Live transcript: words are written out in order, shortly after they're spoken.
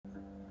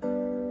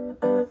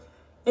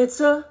It's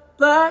a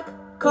black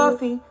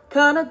coffee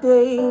kind of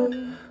day.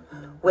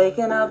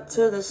 Waking up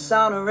to the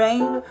sound of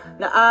rain.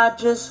 Now I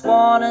just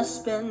wanna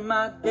spend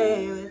my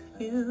day with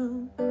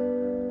you.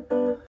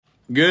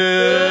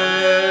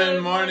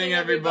 Good morning,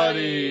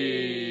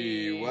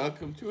 everybody.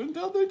 Welcome to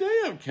another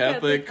day of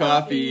Catholic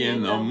Coffee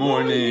in the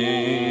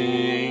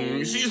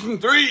Morning. Season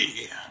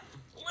 3.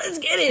 Let's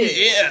get it.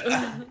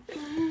 Yeah.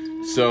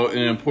 So, an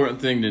important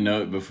thing to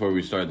note before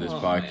we start this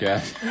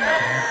podcast.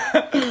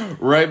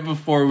 Right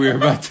before we were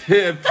about to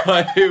hit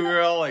play, we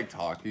were all like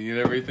talking and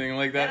everything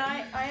like that.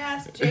 And I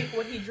asked Jake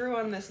what he drew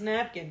on this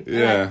napkin. And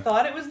Yeah. I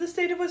thought it was the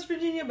state of West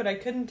Virginia, but I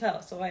couldn't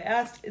tell. So I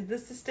asked, is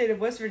this the state of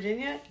West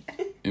Virginia?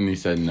 And he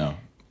said no.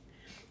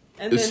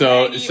 And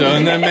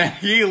then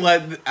Maggie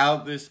let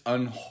out this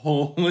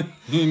unholy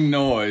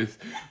noise.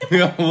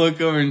 We all look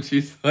over and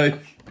she's like,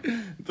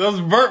 those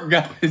burp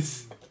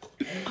guys.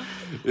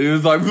 It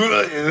was like...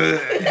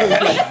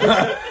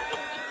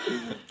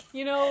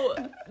 You know,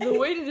 the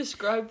way to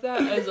describe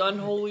that as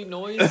unholy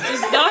noise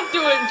is not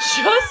doing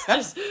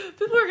justice.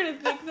 People are going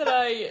to think that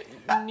I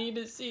need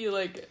to see,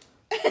 like,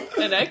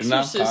 an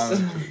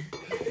exorcist.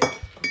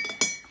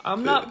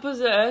 I'm not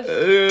possessed.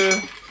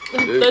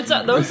 Those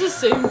are the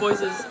same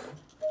voices.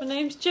 My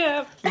name's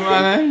Jeff.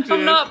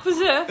 I'm not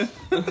possessed.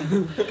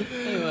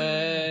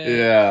 Anyway.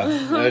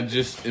 Yeah,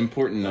 just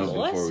important note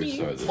before we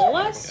start this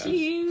Bless podcast.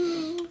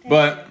 you.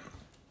 But,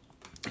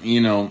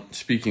 you know,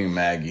 speaking of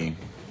Maggie,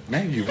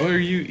 what are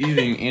you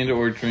eating and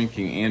or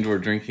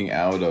drinking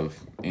out of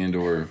and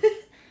or...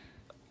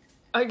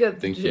 I get the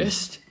thinking?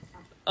 gist.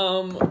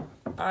 Where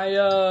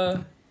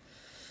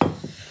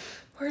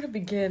to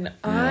begin?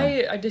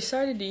 Yeah. I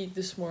decided to eat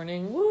this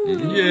morning.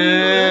 Woo!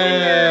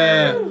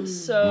 Yeah!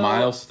 So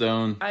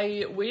Milestone.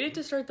 I waited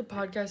to start the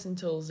podcast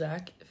until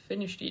Zach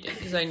finished eating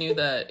because I knew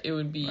that it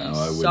would be I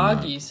would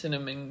soggy not.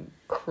 cinnamon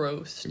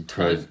roast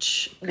Cro-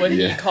 touch, what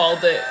Yeah. he called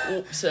it.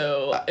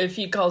 So if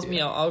he calls me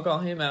out, I'll call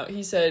him out.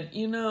 He said,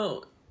 you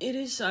know, it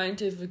is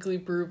scientifically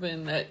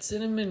proven that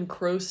cinnamon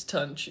roast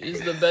touch is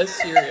the best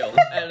cereal.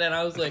 And then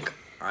I was like,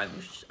 I'm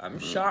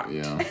shocked.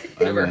 Yeah.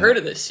 Never heard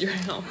of this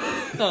cereal.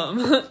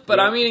 But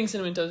I'm eating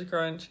Cinnamon Toast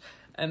Crunch.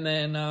 And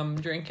then I'm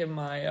drinking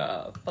my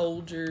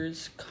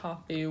Folgers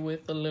coffee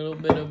with a little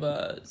bit of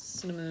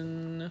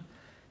Cinnabon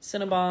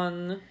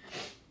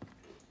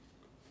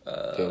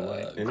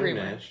Delight creamer.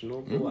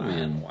 International Delight.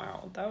 Man,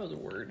 wow, that was a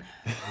word.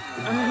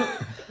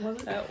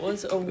 That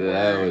was a word.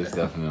 That was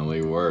definitely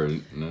a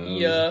word. No.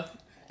 Yeah.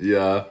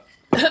 Yeah.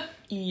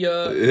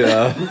 Yeah.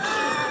 Yeah.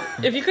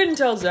 If you couldn't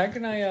tell, Zach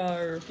and I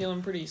are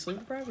feeling pretty sleep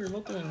deprived. We were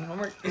both doing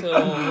homework till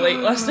late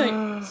last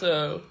night,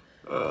 so...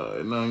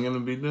 And I'm gonna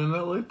be doing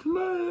that late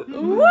tonight.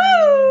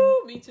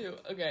 Woo! Me too.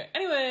 Okay,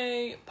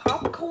 anyway,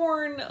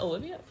 popcorn,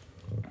 Olivia.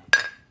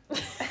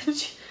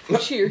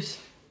 Cheers.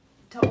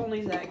 To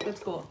only Zach. That's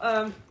cool.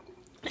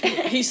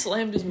 He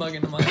slammed his mug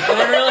into mine. I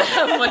don't really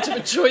have much of a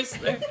choice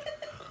there.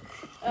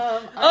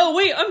 Oh,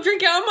 wait, I'm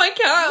drinking out of my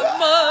cat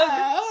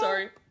mug.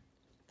 Sorry.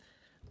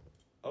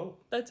 Oh.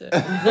 That's it.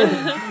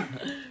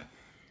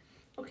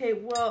 Okay,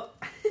 well...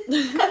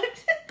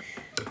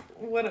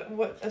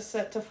 What a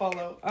set to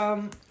follow.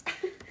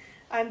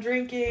 I'm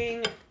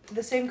drinking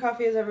the same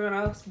coffee as everyone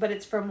else, but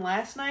it's from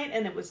last night,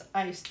 and it was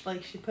iced.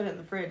 Like, she put it in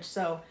the fridge,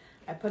 so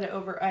I put it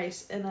over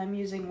ice, and I'm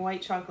using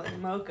white chocolate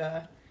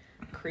mocha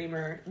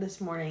creamer this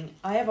morning.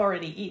 I have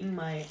already eaten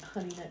my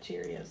Honey Nut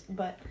Cheerios,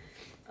 but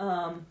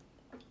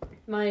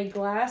my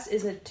glass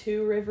is a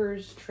Two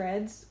Rivers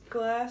Treads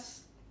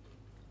glass,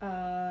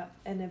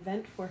 an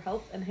event for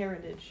health and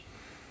heritage.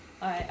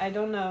 I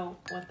don't know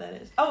what that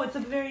is. Oh, it's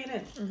at the very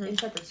end. In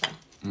separate stuff.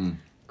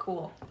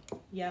 Cool.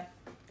 Yep.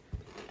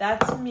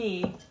 That's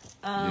me.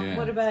 Yeah.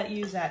 What about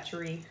you,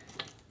 Zachary?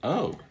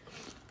 Oh.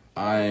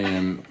 I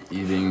am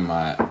eating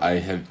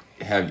I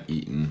have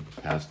eaten,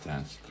 past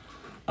tense,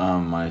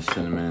 my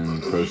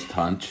cinnamon roast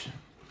punch,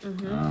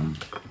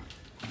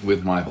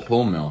 with my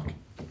whole milk,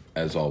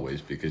 as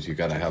always, because you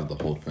gotta have the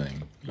whole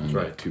thing. And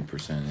Right.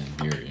 2%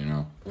 in here, you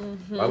know?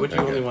 Why would you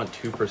Okay. only want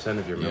 2%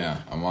 of your milk?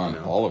 Yeah, I want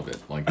You know? all of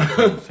it. Like,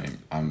 the same.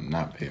 I'm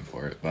not paying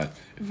for it, but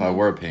if I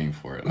were paying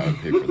for it, I would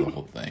pay for the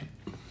whole thing.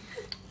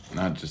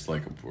 Not just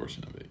like a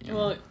portion of it, you know?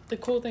 Well, the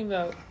cool thing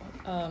about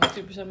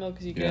 2% milk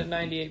is you get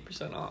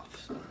 98%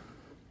 off.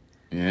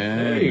 Yeah.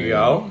 There you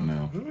go.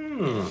 No.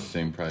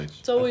 Same price.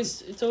 It's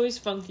always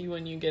funky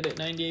when you get it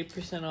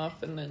 98%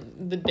 off and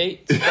then the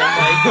date's from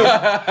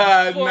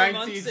like 4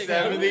 months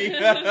ago.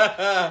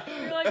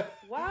 1970. You're like,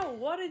 wow,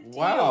 what a deal.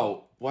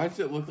 Wow. Why does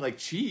it look like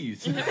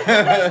cheese? What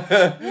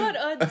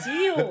a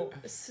deal.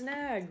 A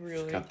snag,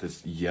 really. Got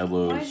this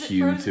yellow Why is it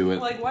hue frozen? to it.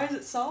 Like, why is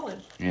it solid?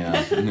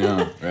 Yeah.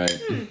 No.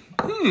 Right.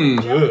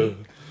 Jelly.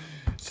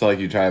 It's like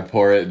you try to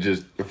pour it,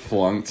 just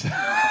flunked.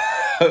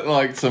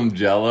 Like some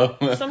Jello.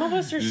 Some of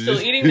us are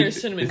still eating their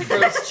cinnamon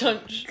roast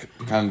touch.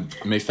 Kind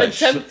of makes that.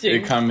 Attempting.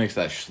 It kind of makes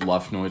that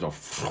schluff noise.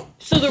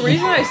 So the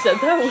reason I said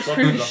that was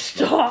for you to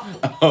stop.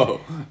 Oh.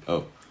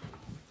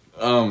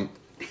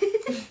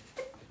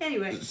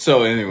 Anyway.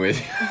 So,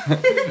 anyways,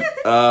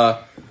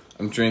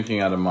 I'm drinking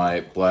out of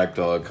my Black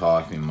Dog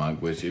coffee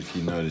mug, which, if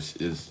you notice,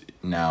 is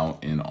now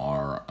in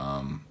our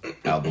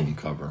album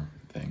cover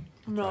thing.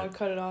 No, I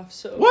cut it off,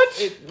 so What?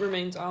 it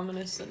remains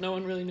ominous that no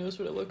one really knows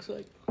what it looks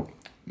like.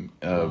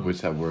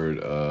 What's that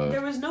word?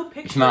 There was no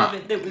picture It's not.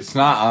 of it that was. It's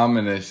not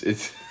ominous.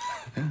 It's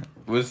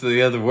what's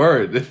the other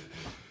word?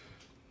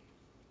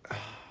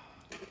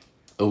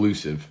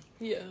 Elusive.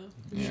 Yeah.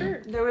 Yeah.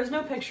 Sure. There was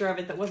no picture of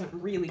it that wasn't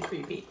really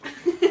creepy.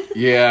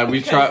 Yeah,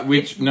 we tried. We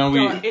it's no,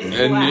 we dark. It's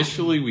black.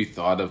 initially we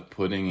thought of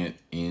putting it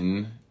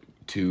in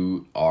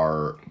to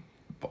our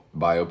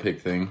biopic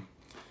thing,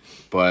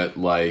 but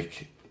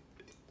like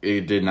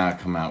it did not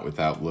come out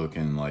without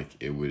looking like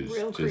it was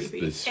Real just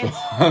creepy. this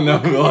It's- fun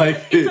of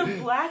like It's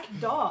a black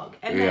dog,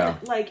 and then Yeah.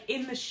 like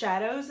in the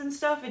shadows and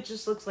stuff, it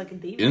just looks like a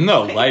demon. in the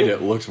light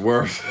it looks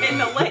worse. In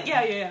the light,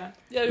 yeah. Yeah,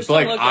 It's just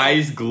like don't look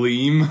eyes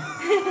gleam.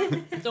 At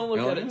it. Don't look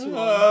at it too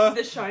long.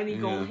 The shiny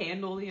gold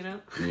handle, you know.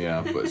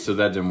 Yeah, but so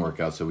that didn't work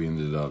out, so we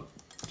ended up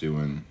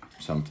doing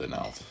something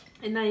else.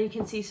 And now you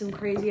can see some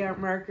crazy art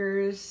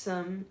markers,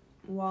 some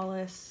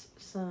Wallace,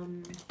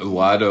 some A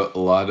lot of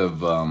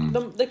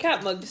The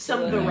cat mug.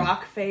 some The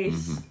Rock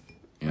face.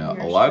 yeah,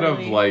 Yours a lot of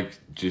truly. like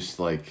just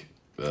like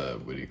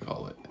what do you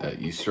call it?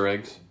 Easter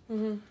eggs.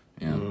 Mm-hmm.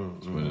 Yeah,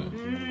 that's what it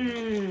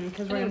is.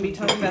 Because we're gonna be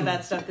talking about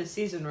that stuff this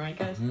season, right,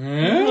 guys?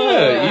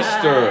 Yeah,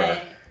 Easter.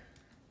 Right.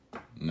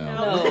 No.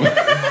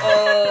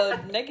 No.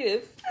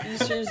 Negative.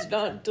 Easter's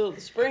not until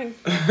the spring.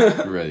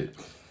 Right.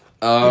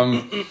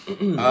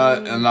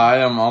 And I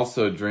am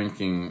also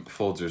drinking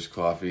Folgers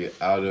coffee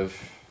out of.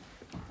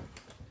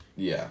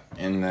 Yeah,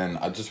 and then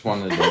I just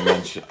wanted to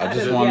mention. I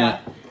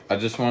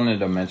just wanted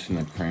to mention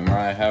the creamer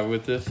I have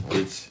with this.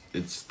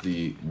 It's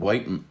the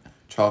white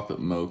chocolate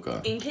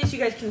mocha. In case you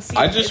guys can see,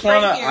 I just it's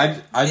right wanna.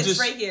 here. I It's just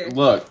right here.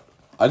 look.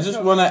 I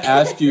just want to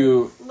ask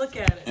you. Look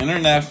at it.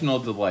 International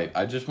Delight.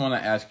 I just want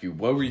to ask you,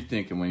 what were you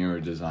thinking when you were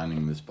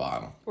designing this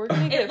bottle? We're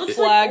gonna It get looks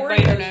flagged like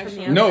by Oreos from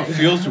international. the No, it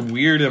feels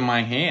weird in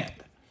my hand.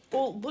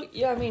 Well, look.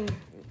 Yeah, I mean,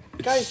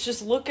 guys,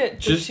 just look at the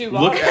Just two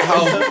look bottles. at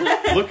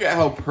how look at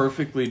how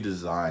perfectly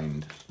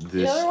designed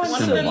this other one's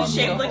One of so them is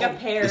cinnamon shaped bun like a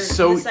pear. It's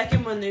so- The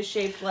second one is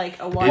shaped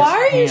like a It's water. Why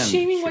are you hand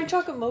shaming shaped. white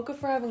chocolate mocha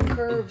for having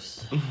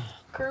curves?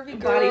 Curvy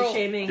girl. Body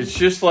shaming. It's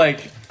just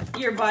like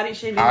Your body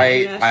shaming.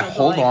 I International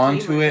hold Delight on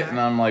to creamer it jar. and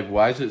I'm like,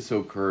 why is it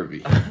so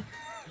curvy?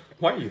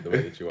 Why are you the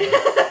way that you are?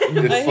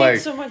 It's I hate like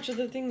so much of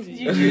the things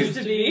You choose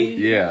to be.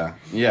 yeah,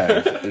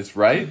 it's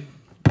right,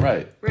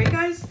 right. Right,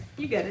 guys?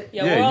 You get it.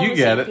 Yeah, Yeah, we're on you the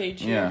get same it.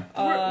 page Yeah.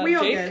 here. We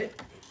all Jake? get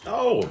it.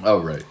 Oh. Oh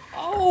right,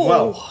 Oh.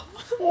 Well.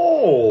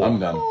 Oh. I'm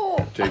done.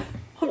 Oh. Jake,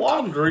 Well,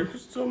 I'm drinking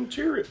some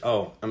Cheerios.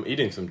 Oh, I'm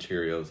eating some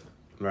Cheerios.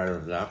 Right over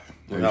that.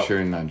 are you sure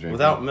you're not drinking?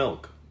 Without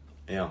milk.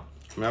 Yeah.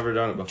 I've never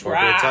done it before,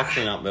 Dry. but it's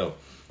actually not milk.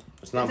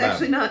 It's not It's bad.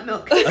 actually not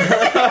milk.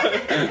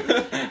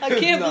 I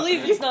can't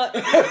believe it's not.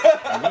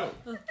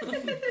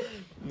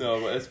 No,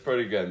 but it's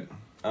pretty good.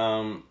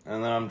 And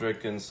then I'm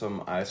drinking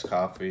some iced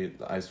coffee,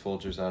 the iced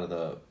Folgers out of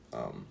the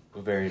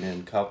Bavarian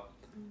Inn cup.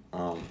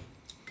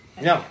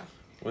 Yeah,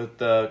 with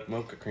the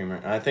mocha creamer.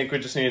 And I think we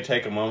just need to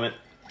take a moment.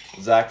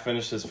 Zach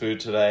finished his food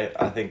today.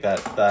 I think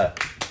that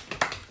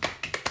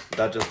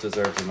just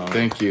deserves a moment.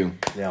 Thank you.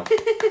 Yeah.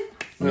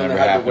 Never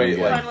had to happened wait,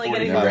 again. like, Finally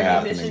getting the Never 45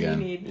 happen recognition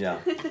again. you need. Yeah.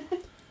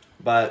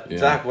 But Yeah.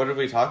 Zach, what did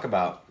we talk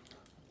about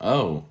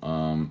Oh,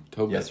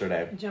 Toby.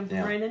 yesterday? Jumping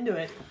Yeah. right into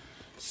it.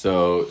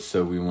 So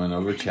we went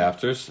over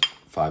chapters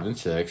 5 and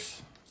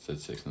 6. Said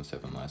 6 and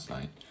 7 last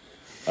night.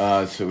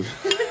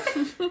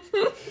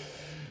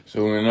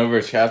 So we went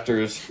over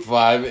chapters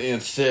 5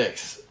 and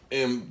 6,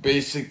 and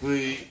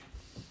basically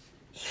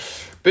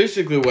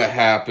what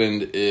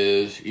happened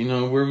is,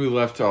 where we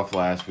left off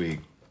last week.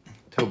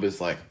 Toby's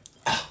like,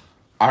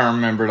 I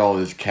remembered all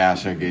this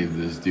cash I gave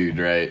this dude,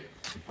 right?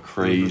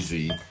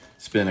 Crazy.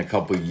 It's been a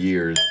couple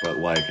years, but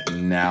like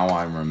now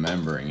I'm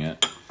remembering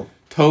it.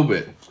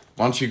 Tobit,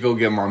 why don't you go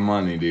get my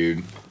money,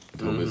 dude?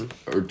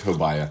 Or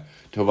Tobiah.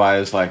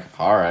 Tobiah's like,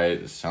 all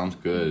right, sounds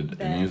good.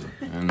 And he's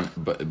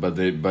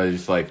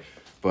like,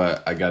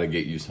 but I gotta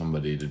get you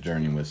somebody to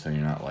journey with, so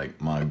you're not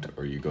like mugged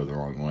or you go the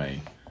wrong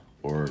way,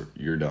 or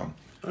you're dumb.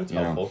 That's You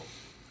know? helpful.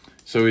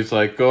 So he's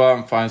like, go out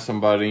and find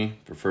somebody,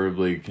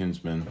 preferably a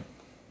kinsman,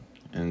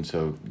 and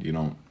so you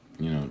don't,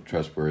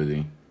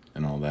 trustworthy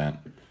and all that.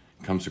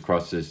 Comes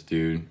across this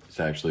dude. It's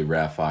actually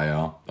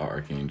Raphael, the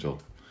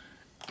archangel,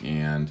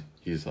 and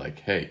he's like,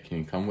 hey, can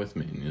you come with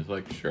me? And he's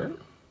like, sure.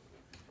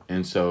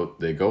 And so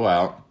they go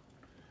out,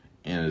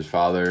 and his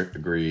father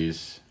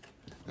agrees,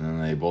 and then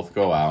they both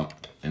go out,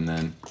 and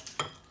then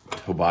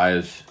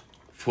Tobiah's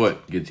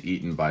foot gets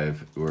eaten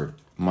or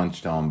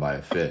munched on by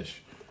a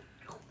fish.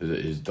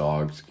 His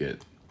dogs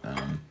get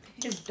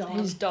His dog.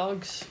 His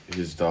dogs.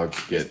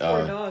 get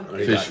poor dog.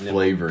 fish Got nibbled.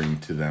 flavoring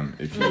to them,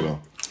 if you will.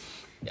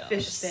 Yeah.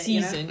 Fish spit,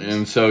 you know? seasoned.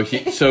 And so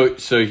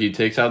he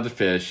takes out the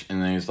fish,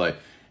 and then he's like,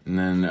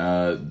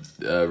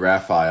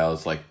 Raphael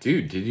is like,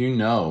 dude, did you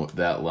know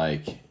that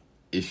like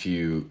if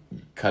you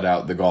cut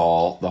out the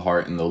gall, the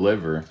heart, and the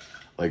liver,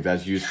 like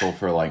that's useful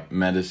for like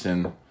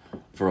medicine,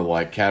 for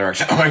like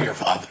cataracts? Oh, your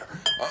father.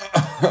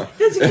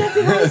 That's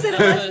exactly how I said it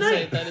last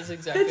night. That is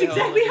exactly. That's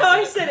exactly how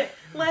I said it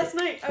last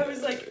night. I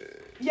was like,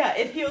 yeah,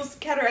 it heals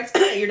cataracts.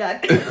 Your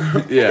dad.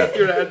 Yeah.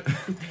 Your dad.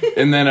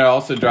 And then it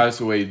also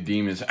drives away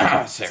demons.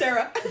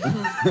 Sarah.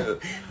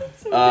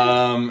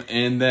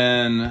 And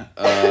then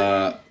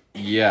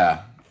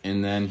yeah.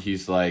 And then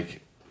he's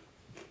like,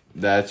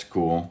 that's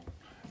cool.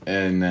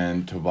 And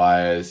then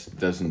Tobias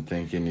doesn't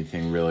think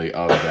anything really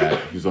of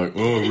that. He's like,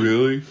 oh,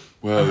 really?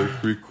 Wow, that's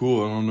pretty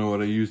cool. I don't know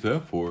what I use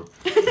that for.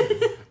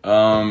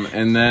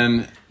 And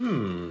then,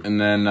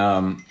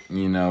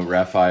 you know,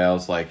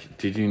 Raphael's like,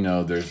 did you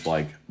know there's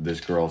like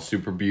this girl,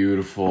 super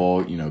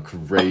beautiful, you know,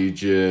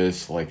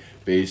 courageous, like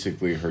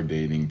basically her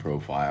dating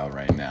profile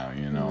right now,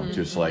 you know,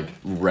 just like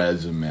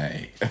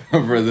resume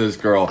for this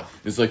girl.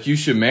 It's like, you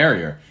should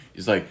marry her.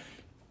 He's like,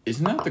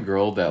 isn't that the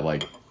girl that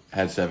like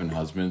had 7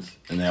 husbands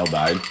and they all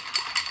died?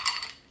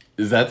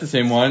 Is that the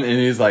same one? And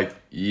he's like,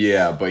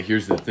 yeah, but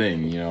here's the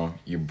thing, you know,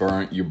 you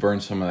burn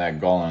some of that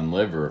gall and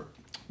liver,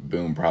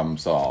 boom, problem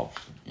solved.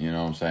 You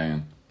know what I'm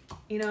saying?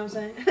 You know what I'm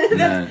saying?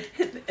 Then,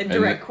 That's a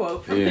direct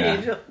quote from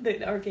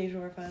the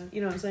Archangel Raphael.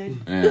 You know what I'm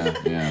saying?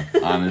 Yeah,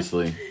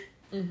 honestly.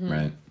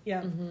 Right.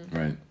 Yeah.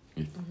 Right.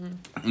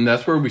 And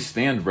that's where we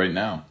stand right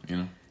now, you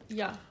know?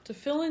 Yeah, to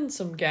fill in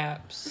some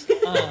gaps,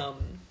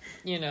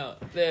 you know,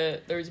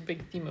 there's a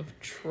big theme of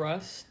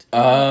trust.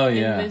 Oh, in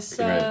yeah.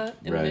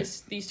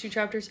 this, these 2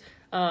 chapters.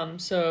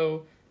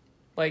 So,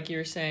 like you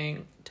were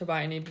saying,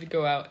 Tobias needed to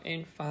go out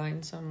and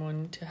find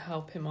someone to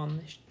help him on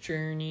this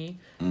journey.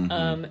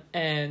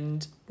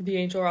 And the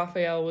angel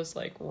Raphael was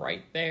like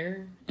right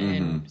there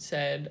and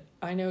said,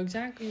 I know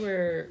exactly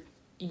where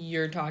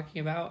you're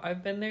talking about.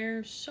 I've been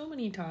there so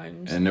many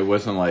times. And it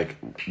wasn't like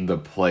the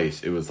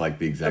place, it was like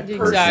the exact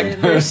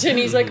person.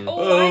 He's like,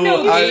 oh, I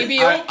know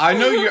Gabriel.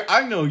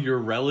 I know your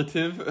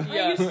relative.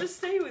 Yeah. I used to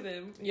stay with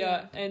him.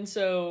 Yeah, and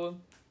so,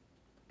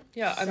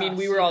 yeah, I mean,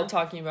 we were all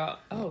talking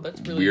about, oh,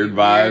 that's really weird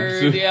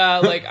vibes. Yeah,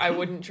 like, I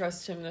wouldn't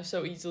trust him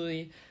so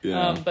easily.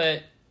 Yeah.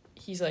 But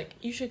he's like,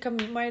 you should come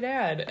meet my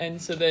dad.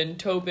 And so then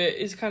Tobit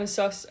is kind of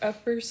sus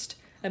at first,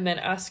 and then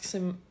asks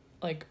him,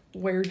 like,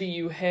 where do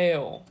you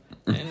hail?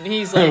 And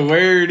he's like,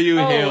 where do you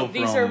hail from?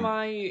 These are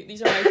my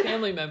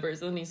family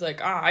members. And then he's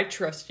like, I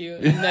trust you.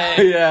 And then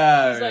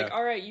he's like,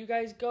 all right, you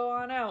guys go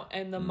on out.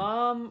 And the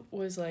mom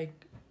was like,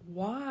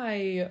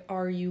 why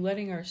are you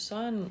letting our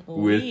son leave?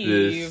 With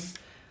this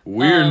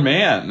weird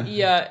man.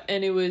 Yeah,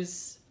 and it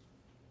was,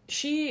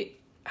 she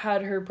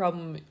had her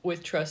problem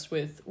with trust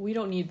with, we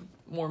don't need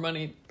more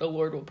money. The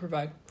Lord will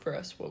provide for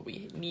us what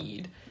we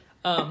need.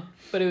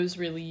 But it was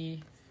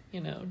really, you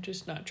know,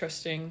 just not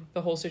trusting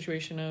the whole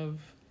situation of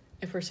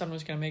if her son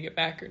was going to make it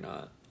back or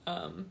not.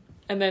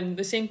 And then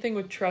the same thing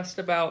with trust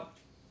about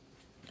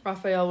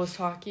Raphael was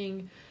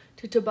talking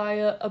to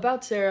Tobias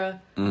about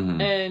Sarah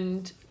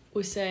and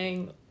was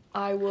saying,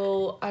 I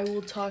will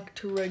talk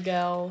to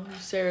Raguel,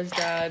 Sarah's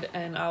dad,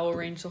 and I'll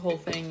arrange the whole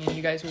thing and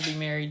you guys will be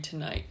married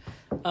tonight.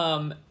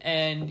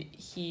 And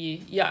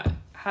he,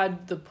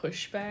 had the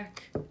pushback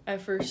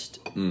at first.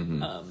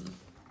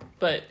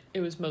 But it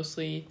was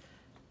mostly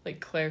like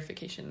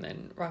clarification.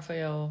 Then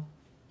Raphael,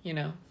 you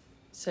know,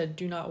 said,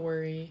 do not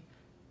worry,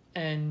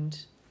 and,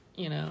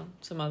 you know,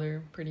 some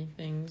other pretty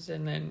things,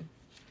 and then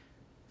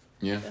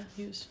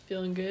he was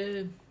feeling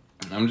good.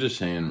 I'm just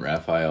saying,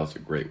 Raphael's a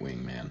great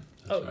wingman.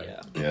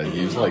 Yeah,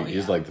 he's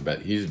like the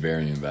best. He's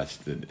very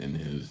invested in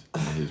his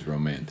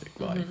romantic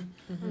life.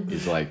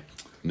 He's like,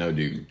 no,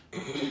 dude,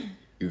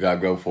 you gotta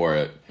go for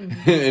it.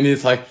 And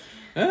he's like,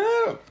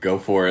 go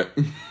for it.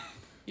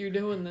 You're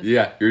doing this.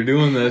 Yeah, you're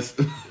doing this.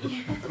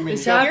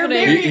 It's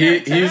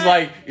happening.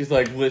 He's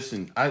like,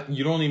 listen,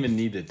 you don't even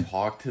need to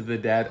talk to the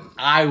dad.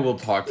 I will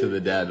talk to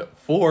the dad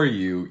for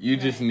you. You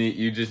just need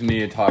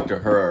to talk to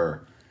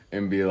her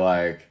and be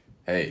like,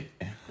 hey,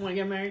 want to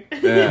get married?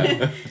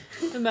 Yeah.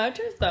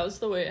 Imagine if that was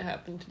the way it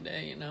happened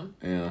today. You know?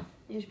 Yeah.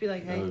 You should be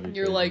like, hey,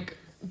 your like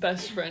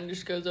best friend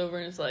just goes over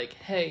and is like,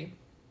 hey,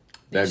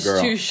 that these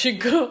girl two should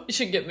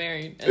get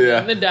married. And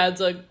then the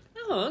dad's like,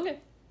 oh, okay.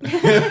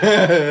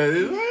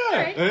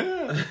 Right.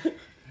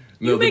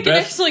 You make an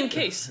excellent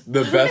case.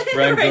 The best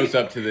friend goes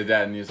up to the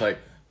dad and he's like,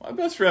 my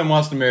best friend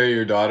wants to marry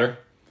your daughter.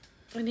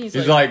 And he's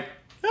like,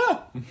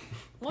 yeah.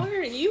 Why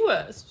aren't you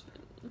asked?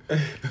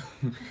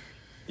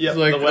 Yeah,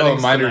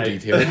 like, minor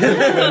detail.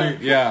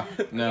 Yeah,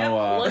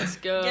 no. Let's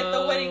go. Get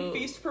the wedding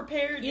feast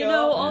prepared. You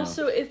know,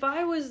 also, if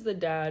I was the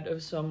dad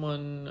of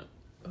someone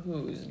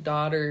whose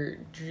daughter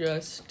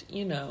just,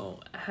 you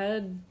know,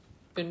 had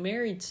been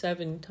married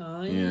 7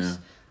 times,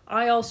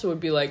 I also would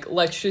be like,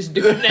 let's just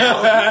do it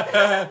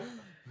now.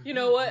 You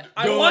know what?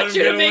 I want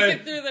you to make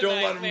it through the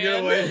night, man.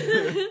 Don't let him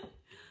get away.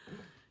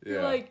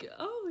 You're like,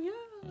 oh, yeah.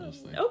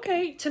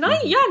 Okay,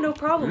 tonight? Yeah, no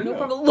problem. No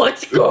problem.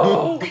 Let's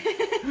go.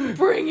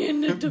 Bring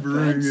in the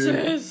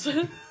defenses.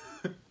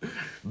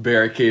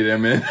 Barricade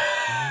him in.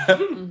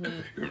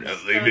 You're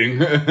not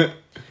leaving.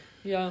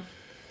 Yeah.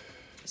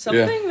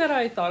 Something that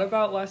I thought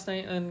about last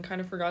night and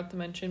kind of forgot to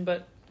mention,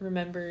 but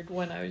remembered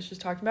when I was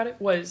just talking about it,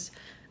 was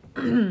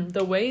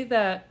the way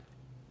that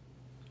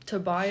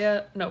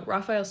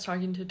Raphael's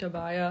talking to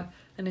Tobias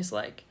and is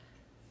like,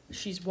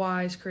 she's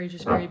wise,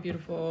 courageous, very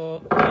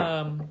beautiful.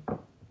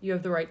 You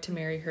have the right to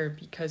marry her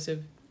because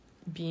of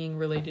being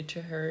related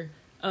to her,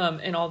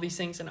 and all these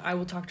things. And I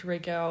will talk to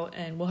Raquel,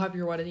 and we'll have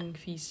your wedding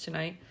feast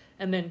tonight.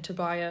 And then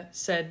Tobiah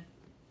said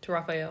to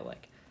Raphael,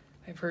 like,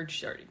 I've heard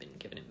she's already been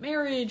given in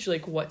marriage,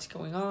 like, what's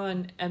going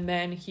on? And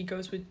then he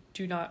goes with,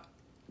 do not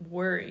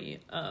worry,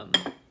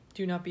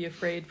 do not be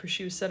afraid, for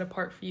she was set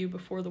apart for you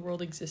before the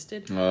world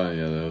existed. Oh,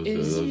 yeah, that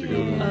was a good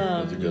one.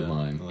 That was a good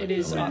line. It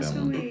is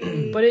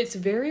awesome. But it's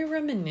very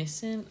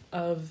reminiscent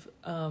of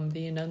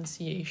the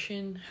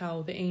Annunciation,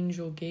 how the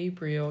angel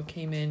Gabriel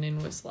came in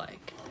and was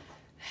like,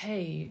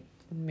 hey,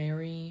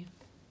 Mary,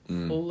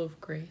 full of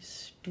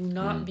grace, do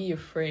not be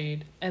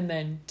afraid. And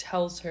then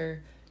tells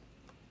her,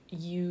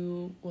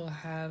 you will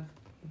have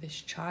this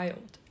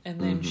child.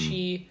 And then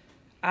she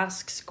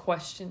asks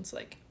questions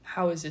like,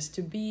 how is this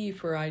to be,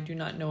 for I do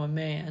not know a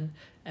man?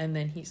 And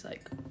then he's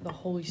like, the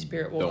Holy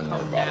Spirit will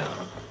come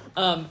down.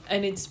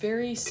 And it's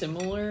very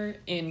similar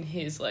in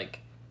his, like,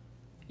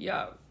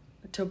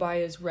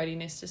 Tobiah's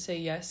readiness to say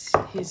yes,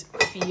 his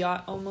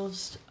fiat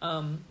almost,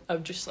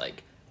 of just,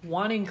 like,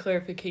 wanting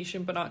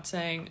clarification but not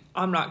saying,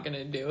 I'm not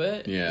gonna do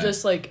it. Yeah.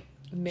 Just, like,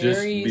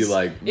 Mary's... Just be,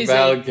 like,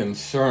 valid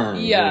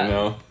concern, yeah, you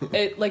know?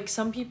 It, like,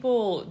 some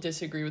people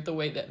disagree with the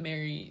way that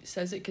Mary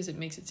says it because it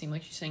makes it seem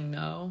like she's saying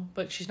no.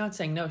 But she's not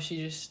saying no, she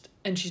just...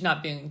 And she's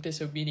not being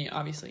disobedient,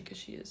 obviously, because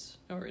she is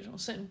no original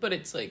sin. But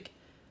it's, like,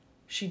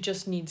 she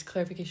just needs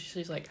clarification.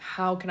 She's like,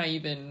 how can I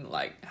even,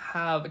 like,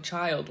 have a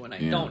child when I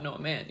don't know a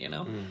man, you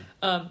know?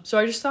 So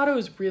I just thought it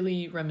was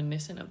really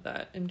reminiscent of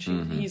that. And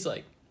he's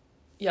like,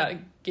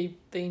 the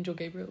angel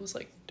Gabriel was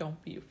like,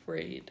 don't be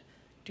afraid.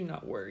 Do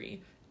not worry.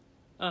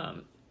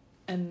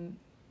 And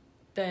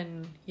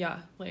then,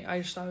 like,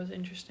 I just thought it was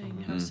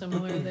interesting how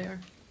similar they are.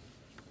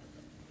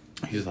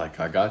 He's like,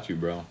 I got you,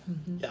 bro.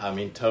 Yeah, I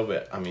mean,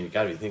 Tobit, you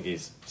gotta be thinking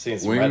he's seeing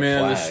some Wingman red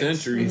flags. of the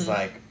century. He's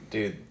like,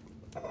 dude,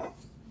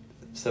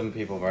 7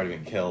 people have already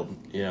been killed,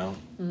 you know?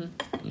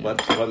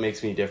 What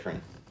makes me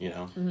different, you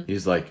know?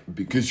 He's like,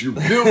 because you're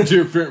built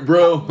different,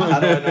 bro. How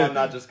do I know I'm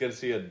not just gonna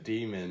see a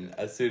demon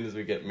as soon as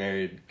we get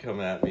married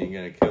coming at me and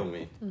gonna kill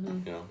me,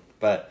 you know?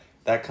 But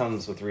that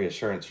comes with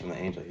reassurance from the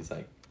angel. He's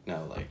like,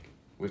 no, like,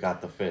 we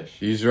got the fish.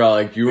 He's right,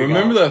 like, you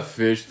remember that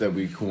fish that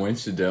we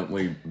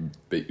coincidentally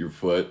bit your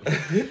foot?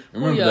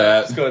 Remember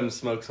that? Just go ahead and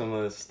smoke some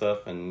of this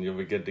stuff and you'll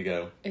be good to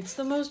go. It's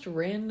the most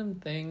random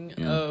thing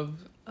of,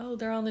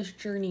 they're on this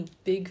journey,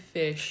 big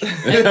fish,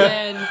 and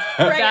then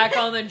back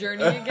on the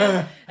journey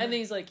again. And then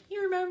he's like,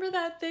 you remember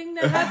that thing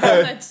that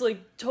happened that's, like,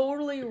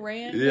 totally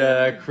random? Yeah,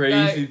 that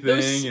crazy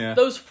thing,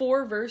 Those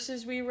 4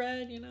 verses we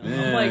read, you know?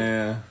 Yeah, I'm like,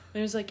 and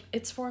it was like,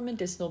 it's for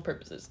medicinal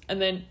purposes.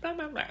 And then, blah,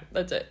 blah, blah,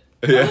 that's it.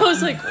 Yeah. I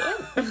was like,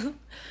 what?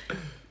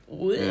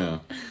 What? Yeah.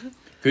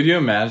 Could you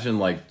imagine,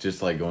 like,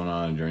 just, like, going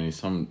on a journey,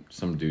 some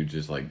dude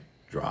just, like,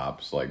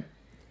 drops, like,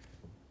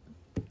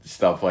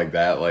 stuff like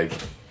that, like,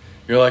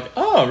 you're like,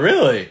 oh,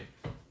 really?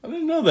 I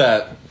didn't know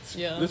that.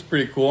 That's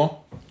pretty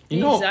cool. You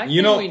know,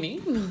 what we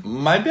need.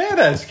 My dad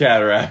has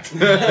cataract.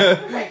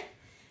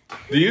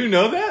 Do you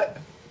know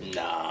that?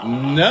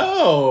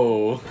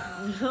 No.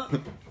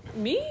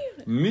 Me?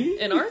 Me?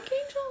 An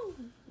archangel?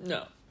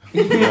 No.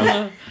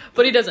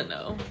 But he doesn't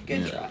know.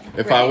 Good try.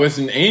 If I was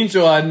an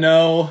angel, I'd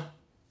know.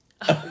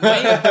 Wait.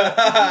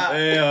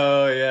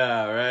 Oh,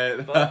 yeah,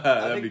 right?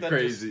 That'd be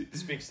crazy.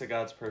 Just speaks to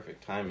God's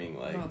perfect timing.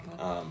 Like,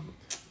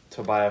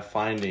 Tobiah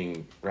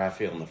finding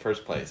Raphael in the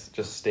first place,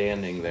 just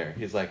standing there.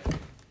 He's like,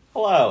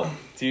 hello,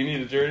 do you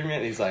need a journeyman?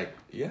 And he's like,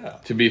 yeah.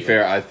 To be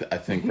fair, I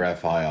think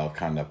Raphael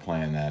kind of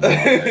planned that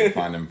out, like,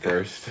 find him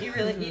first. You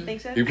think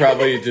so? He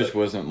probably just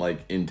wasn't, like,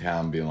 in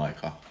town being like,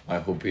 oh, I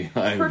hope he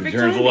Perfect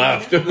turns timing.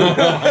 left.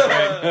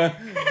 Right.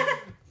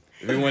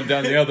 If he went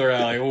down the other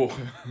alley, oh,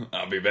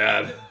 I'll be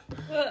bad.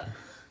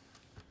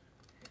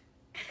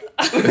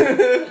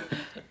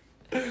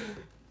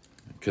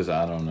 Because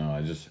I don't know,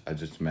 I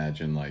just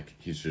imagine, like,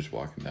 he's just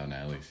walking down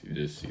alleys, he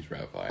just sees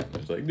Raphael, and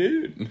he's like,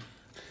 dude,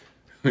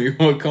 you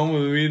want to come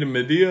with me to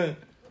Medea?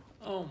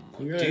 Oh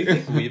my Do you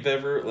think we've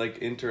ever, like,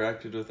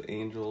 interacted with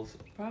angels?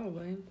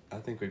 Probably. I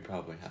think we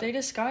probably have. They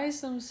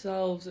disguise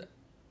themselves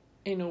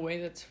in a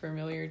way that's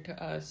familiar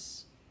to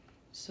us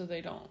so they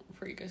don't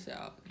freak us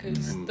out.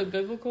 Because the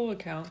biblical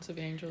accounts of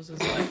angels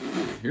is like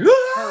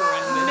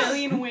horrendous.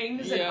 Million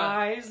wings and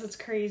eyes. That's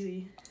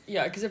crazy.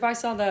 Yeah, because if I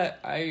saw that,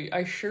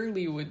 I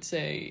surely would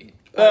say...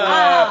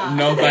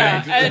 No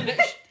thanks. And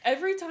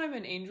every time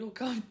an angel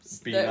comes,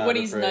 Be that not when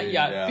he's afraid,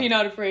 not, be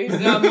not afraid.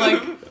 And I'm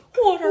like,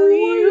 what are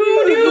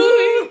you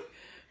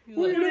doing?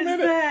 What is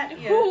that?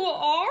 Who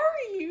are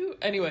you?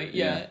 Anyway,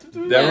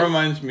 That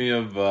reminds me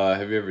of,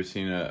 have you ever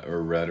seen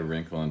or read A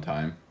Wrinkle in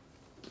Time?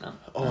 No.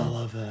 Oh, I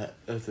love that.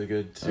 That's a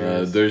good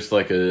series. There's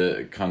like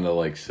a kind of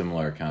like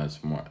similar kind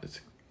of more. It's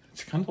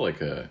kind of like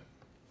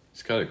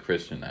it's got a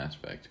Christian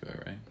aspect to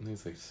it, right? I think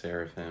it's like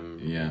seraphim.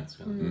 Yeah.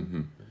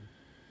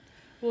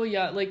 Well,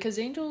 yeah, like, because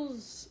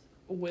angels'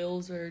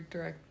 wills are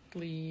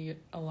directly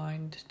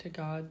aligned to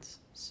God's,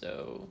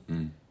 so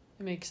it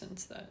makes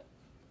sense that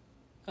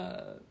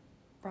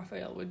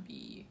Raphael would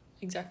be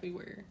exactly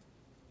where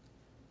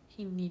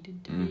he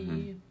needed to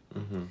be.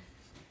 Mm-hmm.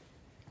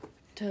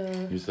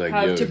 To He's like,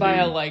 have "Yo,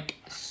 Tobiah, dude." like,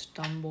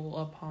 stumble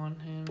upon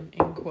him,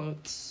 in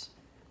quotes.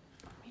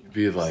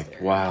 Be That's like,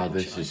 their wow,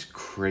 intention. this is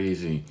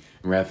crazy.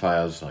 And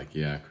Raphael's like,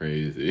 yeah,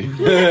 crazy. Like,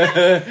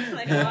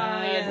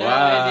 Wow, yeah, no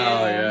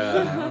Wow,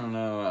 idea. yeah. I don't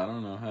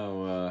know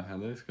how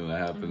that's gonna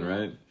happen,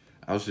 right?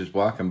 I was just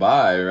walking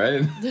by,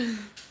 right?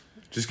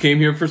 Just came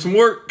here for some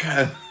work.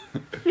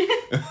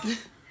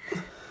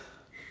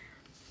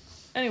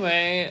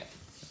 Anyway,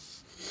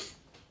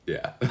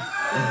 Yeah.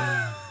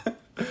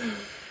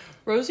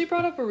 Rosie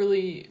brought up a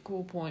really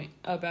cool point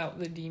about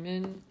the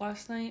demon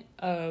last night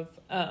of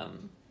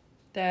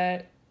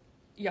that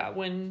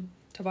when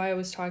Tobiah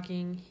was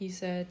talking, he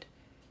said,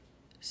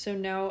 "So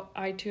now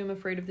I too am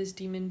afraid of this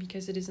demon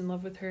because it is in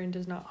love with her and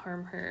does not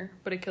harm her,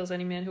 but it kills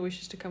any man who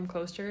wishes to come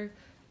close to her."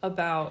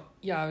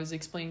 I was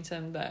explaining to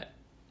him that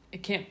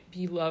it can't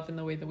be love in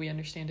the way that we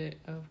understand it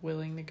of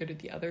willing the good of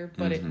the other,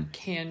 but it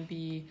can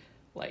be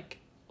like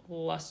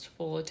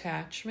lustful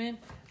attachment.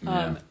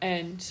 Yeah.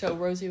 And so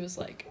Rosie was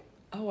like,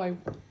 "Oh, I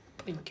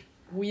think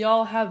we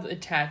all have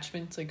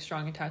attachments, like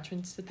strong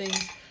attachments to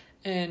things,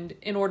 and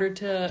in order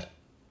to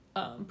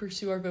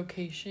pursue our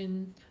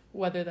vocation,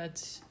 whether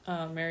that's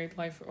married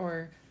life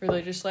or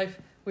religious life,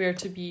 we are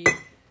to be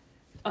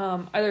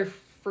either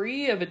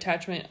free of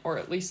attachment or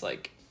at least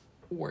like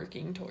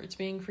working towards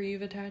being free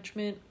of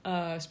attachment,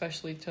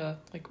 especially to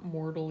like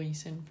mortally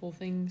sinful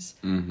things."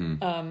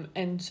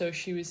 And so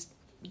she was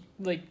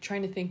like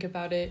trying to think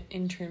about it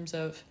in terms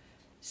of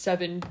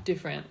 7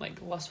 different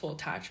like lustful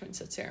attachments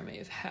that Sarah may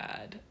have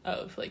had,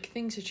 of like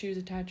things that she was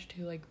attached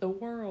to, like the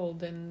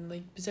world and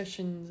like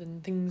possessions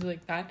and things like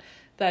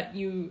that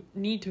you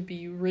need to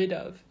be rid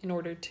of in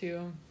order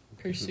to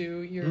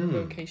pursue your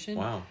vocation.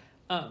 Wow.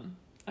 I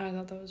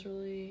thought that was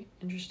really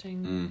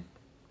interesting.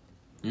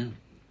 Yeah.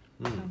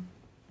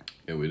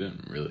 Yeah, we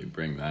didn't really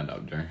bring that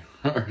up during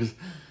ours.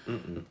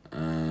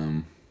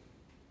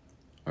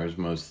 Ours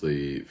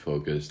mostly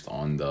focused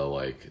on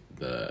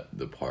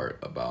the part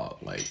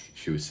about like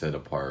she was set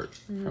apart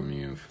from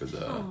you for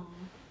the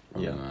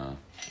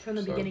From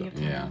the beginning of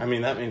time. Yeah. I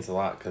mean, that means a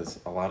lot because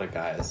a lot of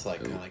guys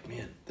like are like,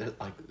 man,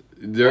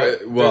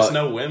 there's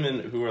no women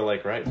who are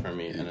like right for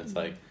me, and it's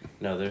like,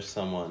 no, there's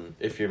someone.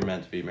 If you're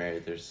meant to be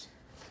married, there's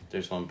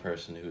one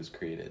person who's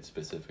created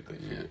specifically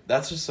for you.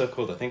 That's just so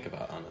cool to think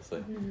about,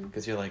 honestly,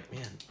 because you're like,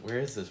 man, where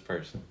is this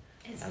person?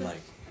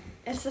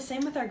 It's the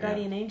same with our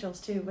guardian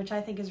angels too, which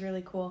I think is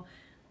really cool.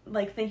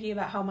 Like thinking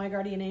about how my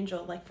guardian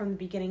angel, like from the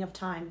beginning of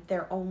time,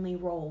 their only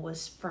role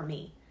was for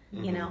me,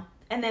 you know?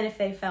 And then if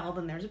they fell,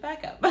 then there's a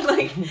backup. But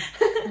like,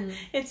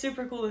 it's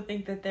super cool to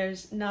think that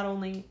there's not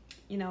only,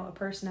 you know, a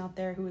person out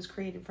there who was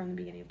created from the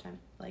beginning of time,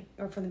 like,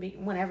 or from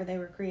whenever they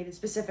were created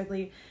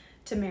specifically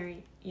to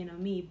marry, you know,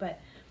 me,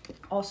 but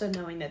also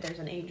knowing that there's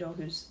an angel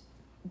who's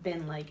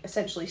been like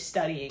essentially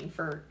studying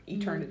for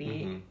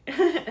eternity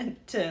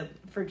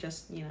for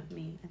just, you know,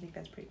 me. I think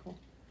that's pretty cool.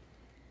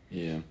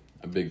 Yeah,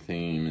 a big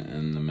theme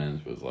in the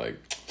men's was like,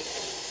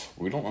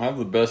 we don't have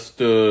the best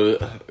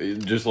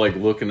just like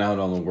looking out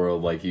on the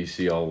world, like you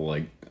see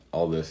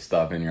all this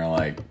stuff and you're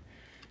like,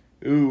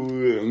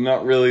 ooh, I'm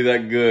not really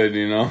that good,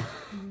 you know.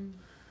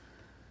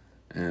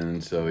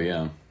 And so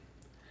yeah,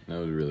 that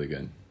was really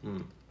good.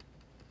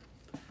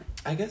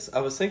 I guess I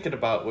was thinking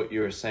about what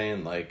you were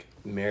saying, like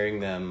marrying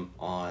them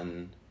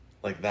on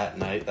like that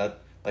night.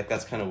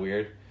 That's kind of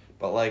weird,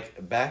 but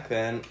like back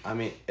then, I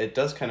mean, it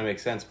does kind of make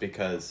sense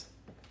because,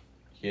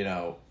 you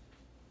know,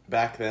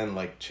 back then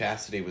like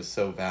chastity was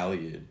so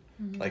valued.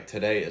 Like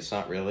today, it's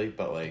not really,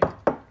 but like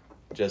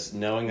just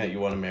knowing that you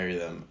want to marry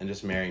them and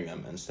just marrying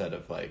them instead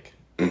of like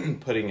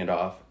putting it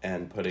off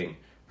and putting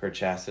her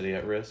chastity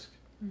at risk.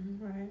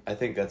 Right. I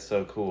think that's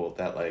so cool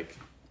that like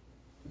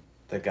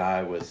the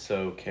guy was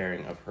so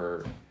caring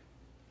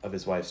of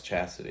his wife's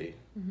chastity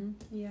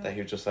Yeah. that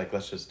he was just like,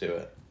 let's just do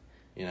it,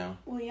 you know?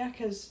 Well, yeah,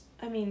 because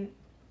I mean,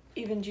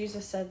 even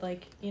Jesus said,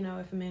 like, you know,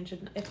 if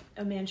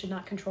a man should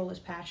not control his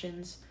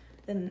passions,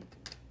 then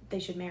they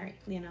should marry.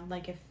 You know,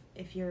 like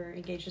if you're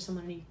engaged to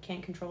someone and you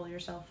can't control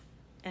yourself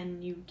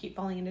and you keep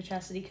falling into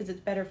chastity, because it's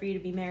better for you to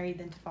be married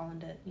than to fall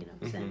into, you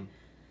know, sin.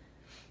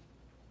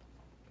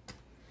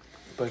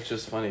 But it's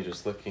just funny,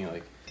 just looking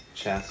like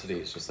chastity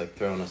is just like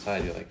thrown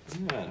aside. You're like,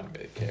 I don't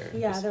really care.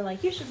 Yeah, Just- they're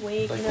like, you should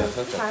wait, like you know, that's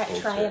what the try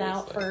culture it is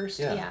out like. first.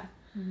 Yeah. Yeah.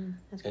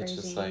 That's crazy. it's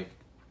just like,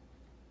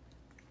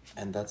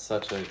 and that's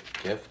such a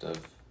gift of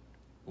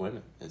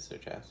women, is their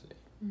chastity.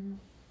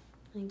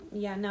 Like,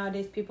 yeah,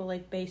 nowadays people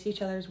like base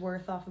each other's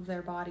worth off of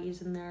their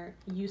bodies and their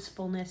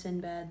usefulness in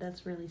bed.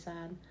 That's really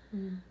sad.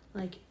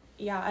 Like,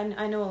 yeah,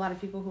 I know a lot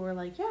of people who are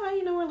like, yeah,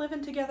 you know, we're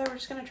living together. We're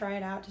just going to try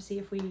it out to see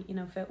if we, you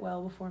know, fit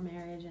well before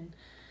marriage and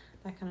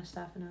that kind of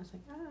stuff. And I was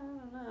like, I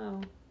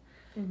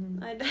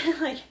don't know.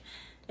 I like,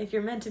 if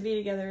you're meant to be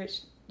together,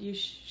 you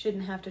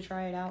shouldn't have to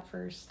try it out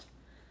first.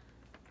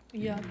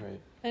 Yeah. Right.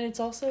 And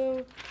it's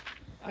also,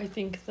 I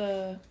think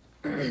the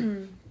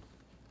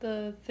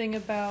thing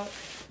about,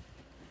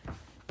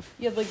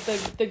 like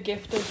the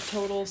gift of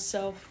total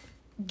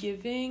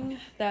self-giving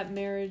that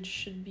marriage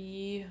should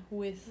be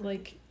with,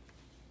 like,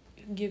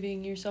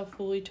 giving yourself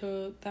fully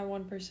to that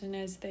one person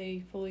as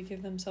they fully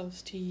give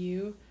themselves to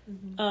you.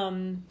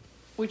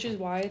 Which is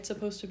why it's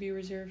supposed to be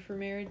reserved for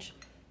marriage.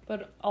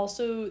 But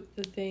also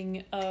the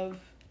thing of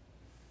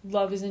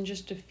love isn't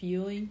just a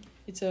feeling,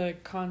 it's a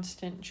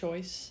constant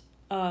choice.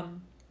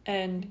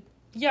 And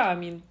yeah, I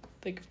mean,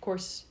 like, of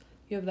course,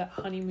 you have that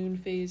honeymoon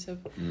phase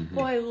of,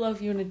 oh, I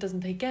love you, and it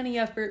doesn't take any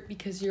effort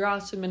because you're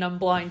awesome and I'm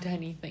blind to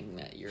anything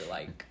that you're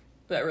like,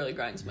 that really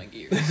grinds my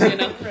gears, you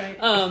know?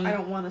 Right. I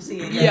don't want to see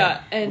it.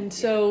 Yeah, and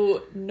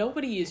so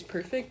nobody is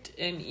perfect,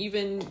 and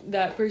even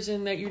that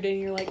person that you're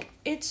dating, you're like,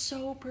 it's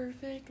so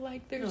perfect,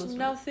 like, there's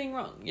nothing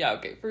wrong. Yeah,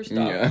 okay, first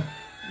off,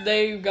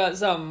 they got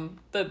something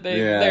that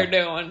they're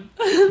doing.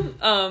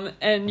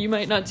 And you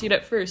might not see it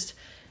at first.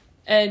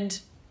 And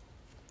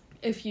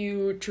if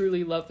you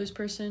truly love this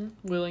person,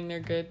 willing they're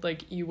good,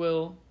 like, you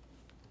will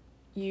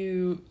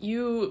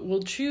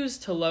choose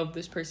to love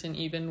this person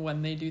even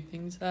when they do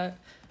things that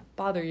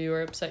bother you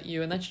or upset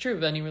you. And that's true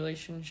of any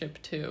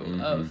relationship too.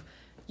 Of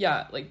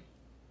like,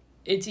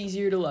 it's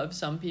easier to love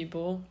some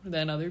people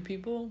than other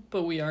people,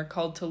 but we are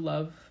called to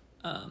love,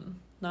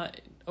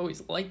 not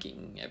always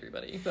liking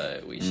everybody,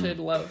 but we should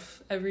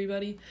love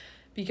everybody,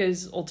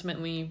 because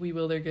ultimately we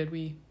will their good.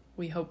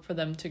 We hope for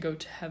them to go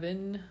to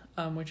heaven,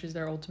 which is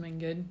their ultimate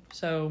good.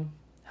 So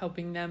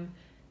helping them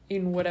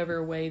in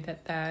whatever way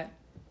that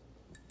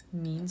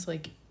means,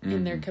 like,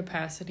 in their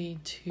capacity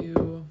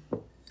to,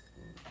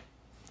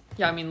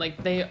 I mean,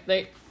 like,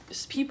 they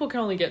people can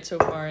only get so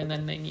far, and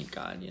then they need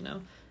God, you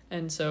know?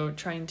 And so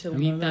trying to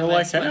lead them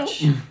as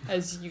much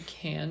as you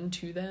can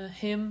to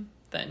him,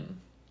 then,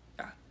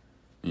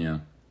 yeah.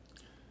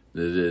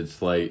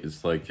 It's like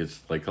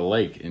a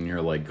lake, and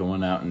you're, like,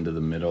 going out into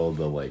the middle of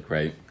the lake,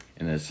 right?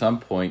 And at some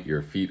point,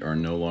 your feet are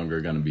no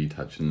longer going to be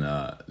touching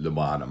the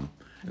bottom.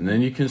 And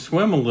then you can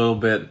swim a little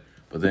bit,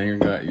 but then your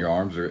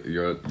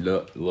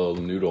little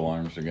noodle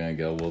arms are going to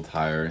get a little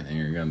tired, and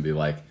you're going to be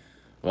like,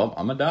 well,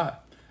 I'm going to die.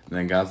 And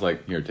then God's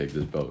like, here, take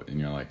this boat. And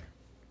you're like,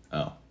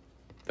 oh,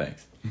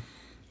 thanks.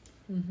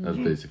 That's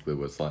basically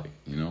what it's like,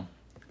 you know?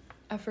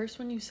 At first,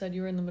 when you said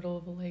you were in the middle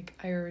of a lake,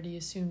 I already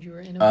assumed you were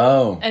in a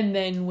boat. And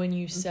then when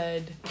you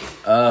said,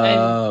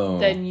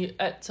 and then you,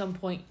 at some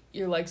point,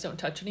 your legs don't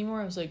touch anymore,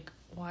 I was like,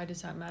 why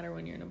does that matter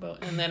when you're in a boat?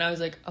 And then I was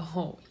like,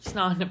 oh, he's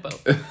not in a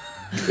boat.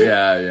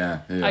 Yeah.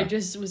 I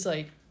just was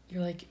like,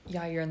 you're like,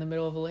 yeah, you're in the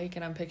middle of a lake.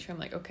 And I'm picturing,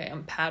 like, okay,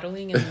 I'm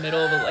paddling in the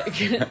middle of a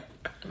lake.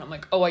 And I'm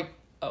like,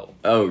 no.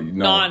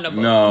 Not in a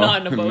boat.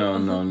 Not in a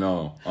boat.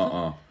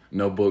 No.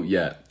 No boat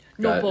yet.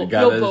 God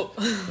boat.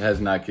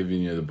 Has not given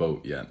you the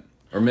boat yet.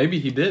 Or maybe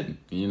he did.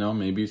 You know,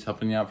 maybe he's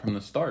helping you out from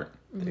the start.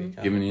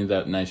 Giving you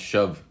that nice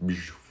shove.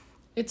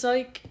 It's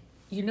like,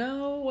 you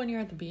know, when you're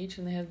at the beach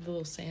and they have the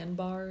little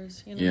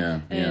sandbars, you know?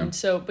 Yeah. And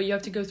so, but you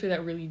have to go through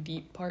that really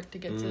deep part to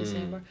get to the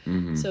sandbar.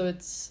 So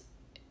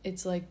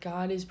it's like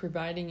God is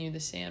providing you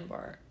the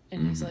sandbar.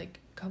 And he's like,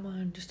 come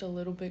on, just a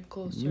little bit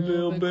closer. A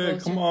little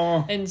bit closer. Come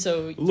on. And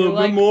so you're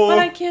like, but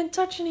I can't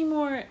touch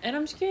anymore, and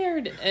I'm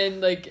scared.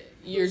 And, like,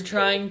 you're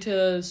trying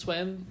to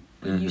swim,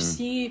 but you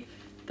see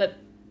that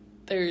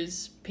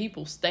there's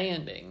people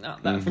standing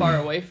not that far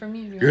away from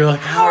you. And you're like,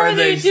 how are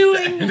they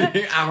doing that?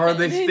 How are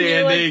they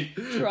standing?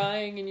 You're, like,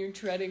 trying, and you're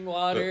treading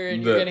water,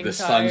 and you're getting the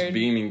tired. sun's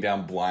beaming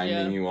down,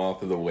 blinding you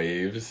off of the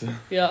waves.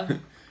 Yeah.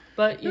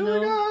 But, you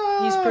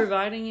know, he's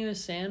providing you a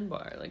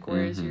sandbar. Like,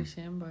 where is your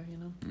sandbar, you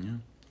know? Yeah.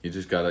 You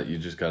just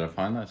gotta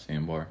find that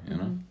sandbar, you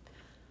know?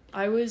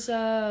 I was,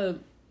 I've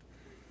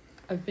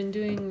been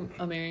doing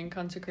a Marian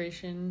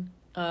consecration,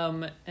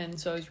 and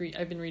so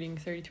I've been reading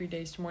 33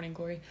 Days to Morning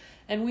Glory,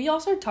 and we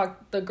also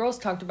the girls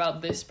talked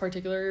about this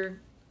particular,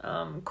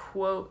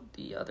 quote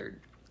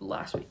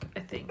last week, I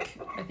think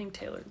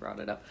Taylor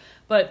brought it up,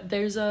 but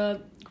there's a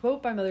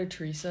quote by Mother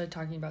Teresa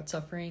talking about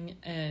suffering,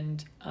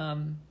 and,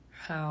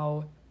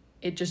 how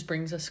it just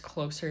brings us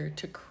closer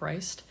to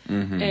Christ,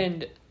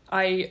 and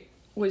I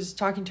was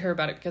talking to her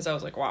about it because I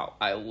was like, wow,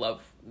 I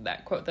love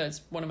that quote.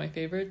 That's one of my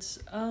favorites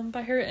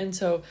by her. And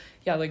so,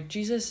 yeah, like,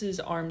 Jesus's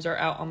arms are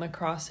out on the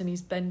cross and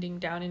he's bending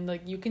down, and,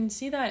 like, you can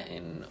see that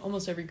in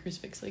almost every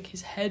crucifix, like,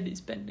 his head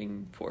is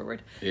bending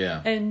forward.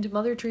 Yeah. And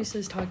Mother Teresa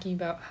is talking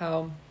about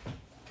how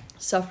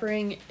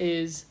suffering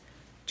is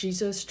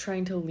Jesus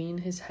trying to lean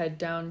his head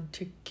down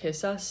to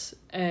kiss us,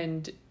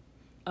 and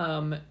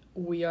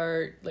we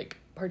are, like,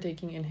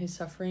 partaking in his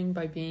suffering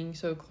by being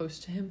so close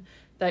to him,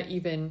 that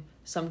even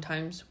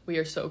sometimes we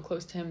are so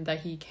close to him that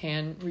he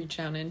can reach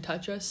down and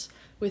touch us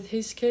with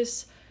his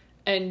kiss.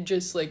 And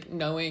just, like,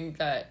 knowing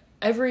that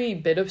every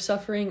bit of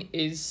suffering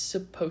is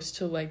supposed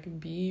to, like,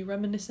 be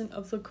reminiscent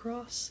of the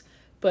cross,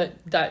 but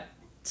that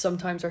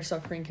sometimes our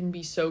suffering can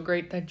be so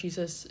great that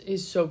Jesus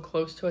is so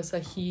close to us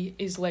that he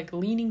is, like,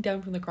 leaning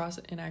down from the cross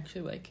and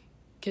actually, like,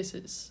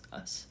 kisses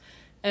us.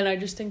 And I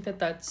just think that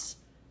that's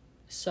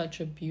such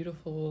a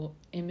beautiful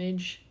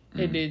image.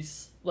 It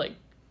is, like,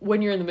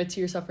 when you're in the midst of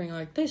your suffering, you're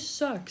like, this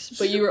sucks.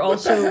 But you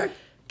also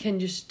can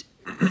just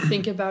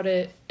think about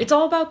it. It's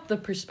all about the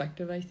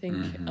perspective, I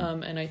think.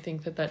 And I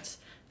think that that's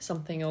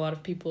something a lot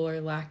of people are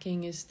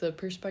lacking, is the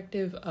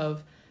perspective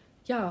of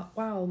yeah,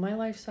 wow, my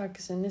life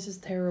sucks and this is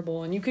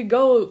terrible. And you could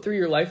go through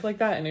your life like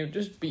that and it would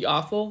just be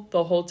awful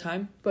the whole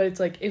time. But it's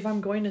like, if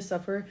I'm going to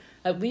suffer,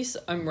 at least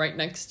I'm right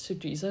next to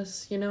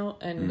Jesus, you know,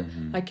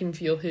 and I can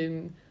feel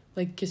him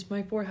like kiss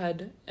my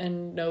forehead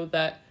and know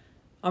that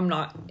I'm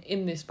not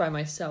in this by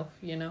myself,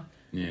 you know?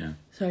 Yeah.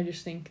 So I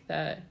just think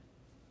that,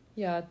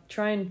 yeah,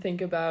 try and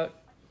think about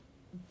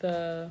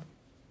the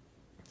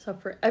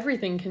suffer.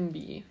 Everything can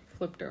be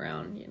flipped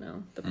around, you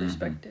know, the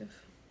perspective.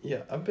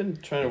 Yeah, I've been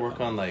trying to work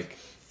on, like,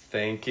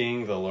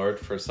 thanking the Lord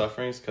for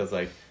sufferings, because,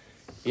 like,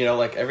 you know,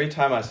 like, every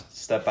time I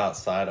step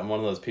outside, I'm one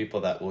of those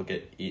people that will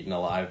get eaten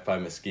alive by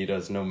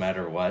mosquitoes no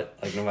matter what,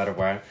 like, no matter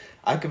where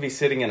I could be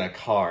sitting in a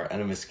car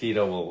and a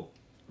mosquito will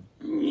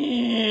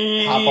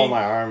hop on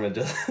my arm and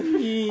just,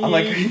 I'm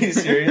like, are you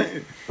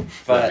serious?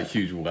 But a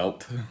huge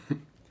welt.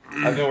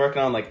 I've been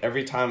working on, like,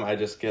 every time I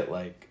just get,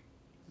 like,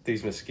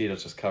 these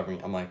mosquitoes just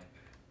covering, I'm like,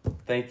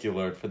 thank you,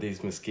 Lord, for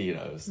these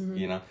mosquitoes,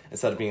 you know,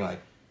 instead of being like,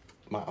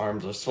 my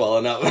arms are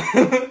swelling up,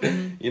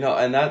 you know,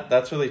 and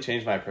that's really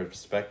changed my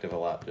perspective a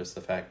lot. Just the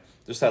fact,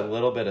 just that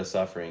little bit of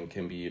suffering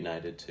can be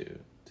united to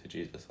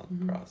Jesus on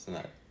the cross,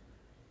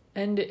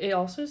 And it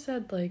also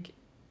said, like,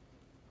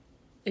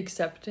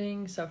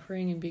 accepting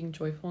suffering and being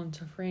joyful in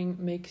suffering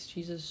makes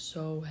Jesus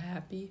so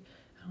happy.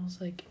 And I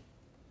was like,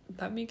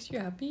 that makes you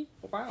happy?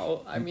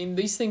 Wow. I mean,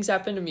 these things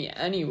happen to me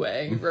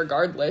anyway,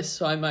 regardless,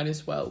 so I might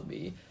as well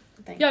be.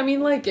 Yeah, I mean,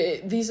 like,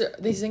 these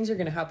things are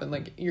gonna happen.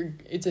 Like,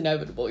 it's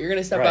inevitable. You're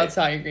gonna step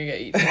outside, you're gonna get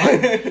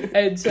eaten.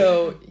 And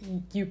so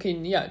you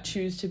can,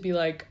 choose to be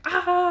like,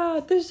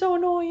 this is so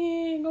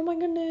annoying. Oh my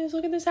goodness,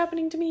 look at this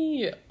happening to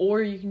me.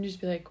 Or you can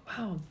just be like,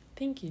 wow,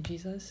 thank you,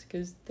 Jesus,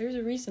 because there's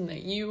a reason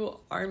that you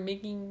are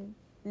making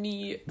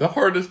me the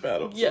hardest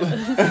battles.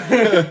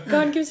 Yeah.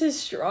 God gives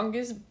his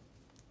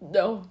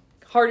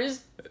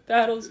hardest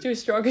battles to his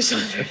strongest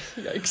soldiers.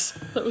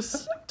 Yikes.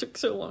 That took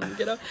so long to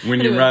get out. When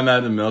you run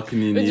out of milk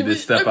and you need to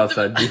step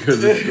outside to go to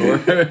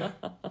the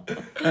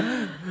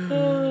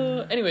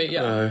store. Anyway,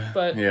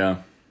 but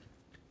yeah.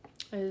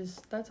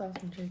 That's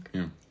awesome, Jake.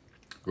 Yeah.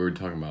 We were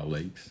talking about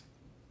lakes.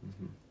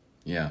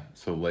 Yeah,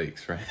 so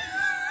lakes, right?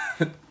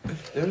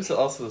 There was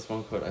also this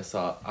one quote I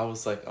saw. I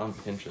was like on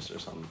Pinterest or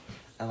something,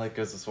 and like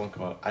there's this one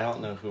quote. I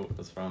don't know who it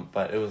was from,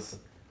 but it's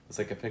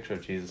like a picture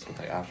of Jesus with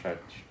like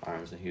outstretched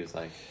arms, and he was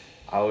like,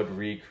 I would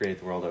recreate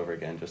the world over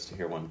again just to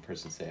hear one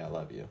person say I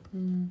love you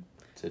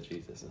to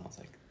Jesus. And I was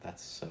like,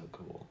 that's so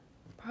cool.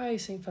 Probably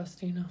St.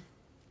 Faustina.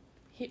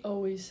 He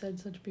always said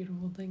such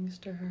beautiful things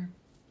to her.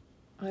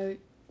 I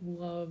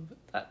love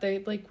that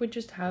they like would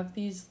just have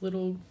these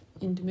little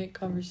intimate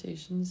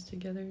conversations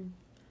together.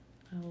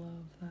 I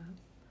love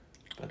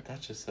that. But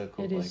that's just so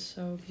cool. It is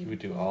so beautiful. He would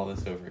do all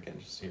this over again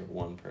just to hear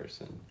one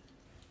person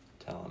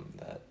tell him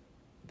that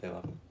they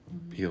love him.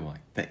 Be like,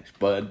 thanks,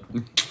 bud.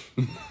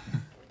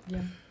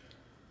 Yeah.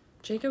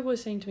 Jacob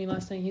was saying to me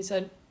last night, he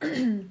said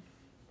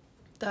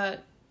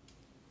that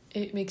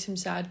it makes him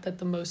sad that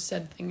the most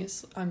said thing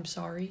is, I'm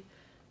sorry.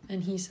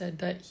 And he said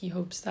that he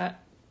hopes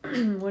that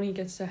when he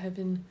gets to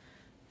heaven,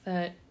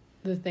 that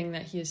the thing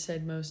that he has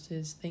said most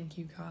is, thank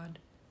you, God.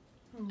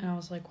 And I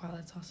was like, wow,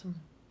 that's awesome.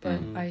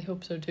 But I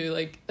hope so too.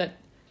 Like that,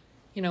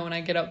 you know, when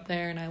I get up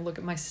there and I look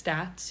at my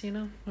stats, you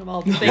know, of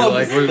all the things. You're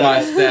like, where's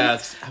my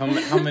stats?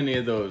 How many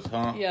of those,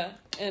 huh? Yeah.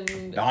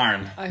 And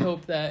darn. I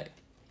hope that,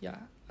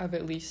 I've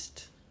at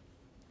least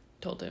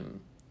told him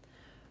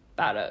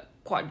about a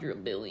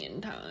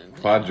quadrillion times.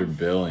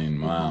 Quadrillion,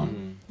 wow.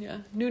 Yeah,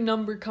 new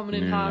number coming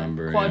in New hot.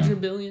 number,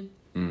 Quadrillion.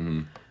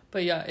 Mm-hmm.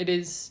 But yeah, it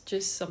is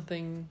just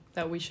something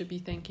that we should be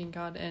thanking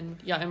God. And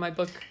in my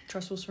book,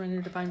 Trustful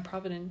Surrender, Divine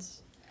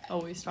Providence, I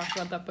always talk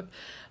about that book.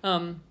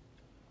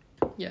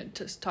 It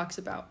just talks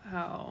about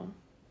how,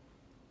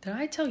 did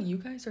I tell you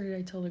guys or did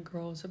I tell the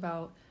girls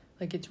about,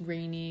 like, it's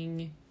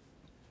raining?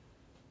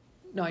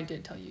 No, I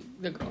did tell you,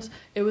 the girls.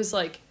 It was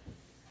like,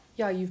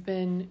 you've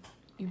been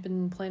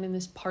planning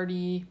this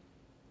party,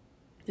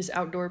 this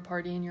outdoor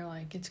party, and you're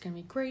like, it's gonna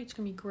be great,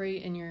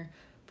 and you're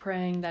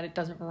praying that it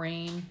doesn't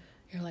rain.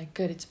 You're like,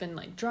 good, it's been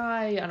like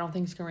dry, I don't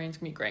think it's gonna rain, it's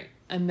gonna be great.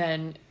 And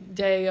then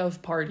day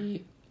of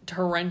party,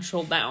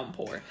 torrential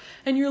downpour,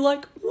 and you're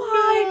like,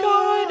 why,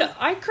 God,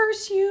 I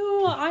curse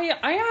you,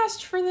 I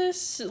asked for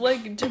this,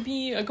 like, to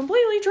be a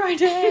completely dry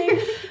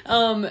day.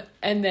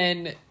 And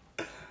then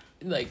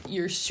like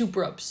you're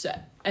super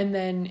upset, and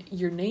then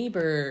your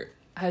neighbor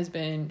has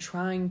been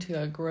trying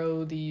to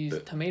grow these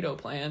tomato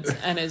plants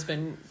and has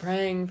been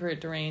praying for it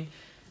to rain,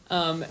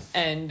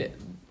 and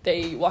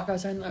they walk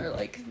outside and they're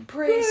like,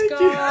 praise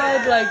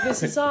God, like,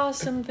 this is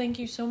awesome, thank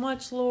you so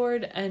much,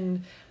 Lord.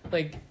 And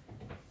like,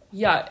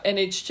 and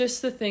it's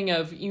just the thing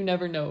of, you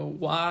never know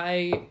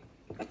why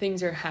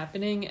things are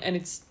happening, and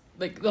it's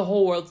like the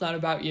whole world's not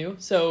about you.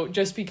 So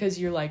just because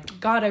you're like,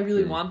 God, I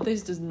really want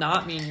this, does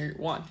not mean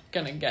you're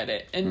gonna get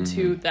it. And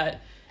two,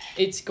 that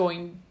it's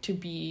going to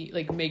be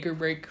like make or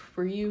break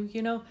for you,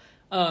 you know?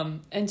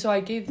 And so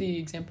I gave the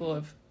example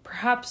of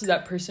perhaps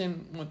that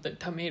person with the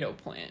tomato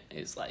plant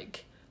is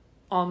like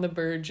on the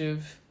verge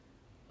of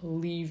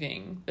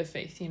leaving the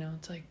faith, you know?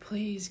 It's like,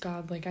 please,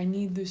 God, like, I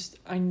need this.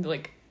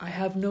 I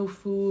have no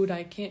food.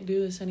 I can't do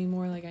this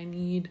anymore. Like, I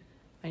need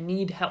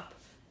help.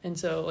 And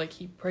so, like,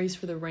 he prays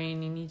for the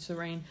rain. He needs the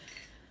rain.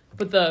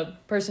 But the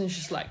person's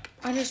just like,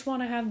 I just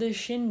want to have this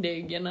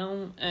shindig, you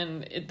know?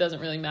 And it doesn't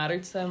really matter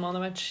to them all that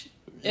much.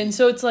 And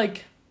so it's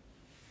like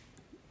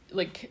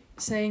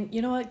saying,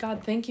 you know what,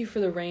 God, thank you for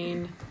the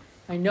rain.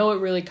 I know it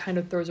really kind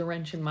of throws a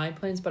wrench in my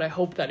plans, but I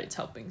hope that it's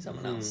helping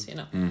someone else, you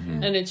know?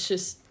 Mm-hmm. And it's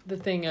just the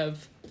thing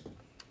of,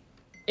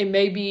 it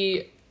may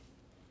be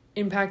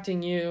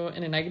impacting you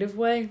in a negative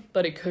way,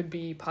 but it could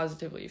be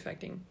positively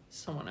affecting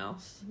someone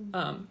else.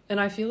 And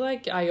I feel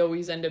like I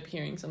always end up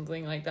hearing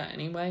something like that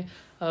anyway,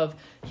 of,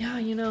 yeah,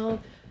 you know,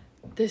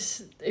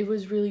 it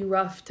was really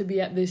rough to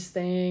be at this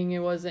thing. It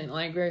wasn't,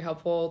 like, very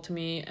helpful to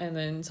me. And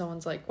then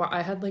someone's like, wow,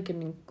 I had, like,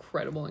 an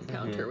incredible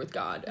encounter with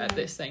God at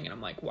this thing. And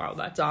I'm like, wow,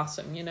 that's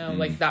awesome. You know,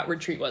 like, that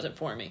retreat wasn't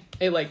for me.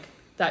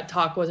 That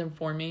talk wasn't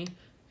for me.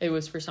 It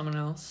was for someone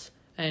else.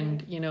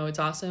 And, you know, it's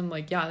awesome.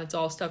 Like, yeah, that's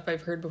all stuff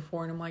I've heard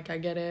before. And I'm like, I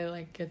get it.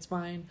 Like, it's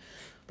fine.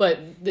 But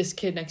this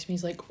kid next to me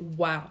is like,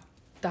 wow,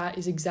 that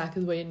is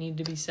exactly the way it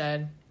needed to be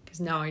said.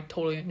 Because now I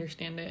totally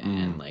understand it.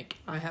 And, like,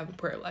 I have a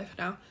prayer life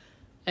now.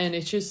 And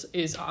it just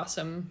is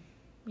awesome,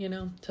 you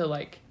know, to,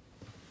 like,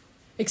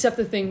 accept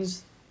the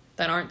things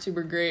that aren't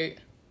super great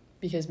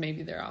because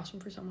maybe they're awesome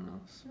for someone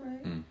else.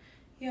 Right.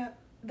 Yeah,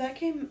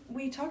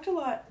 we talked a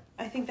lot.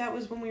 I think that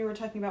was when we were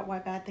talking about why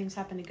bad things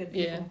happen to good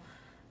people.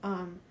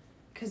 Yeah.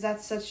 Because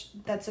that's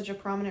such a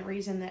prominent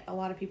reason that a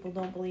lot of people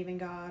don't believe in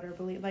God or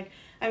believe, like,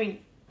 I mean,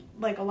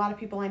 like, a lot of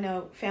people I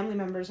know, family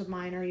members of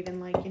mine are even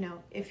like, you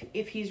know,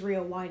 if he's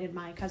real, why did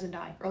my cousin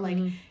die? Or, like,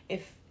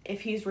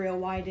 if he's real,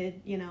 why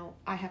did, you know,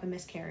 I have a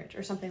miscarriage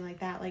or something like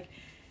that? Like,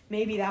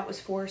 maybe that was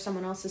for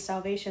someone else's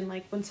salvation.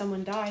 Like, when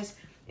someone dies,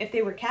 if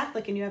they were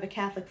Catholic and you have a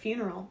Catholic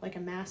funeral, like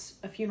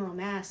a funeral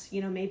mass,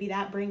 you know, maybe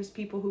that brings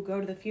people who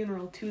go to the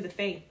funeral to the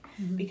faith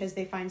because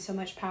they find so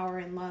much power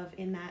and love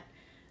in that,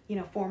 you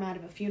know, format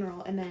of a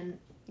funeral. And then,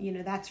 you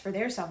know, that's for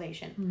their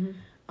salvation.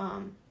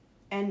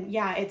 And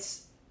yeah,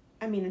 it's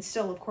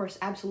still, of course,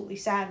 absolutely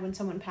sad when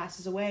someone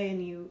passes away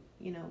and you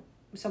know,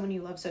 someone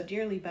you love so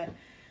dearly, but,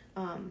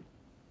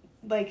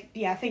 like,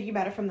 yeah, thinking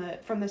about it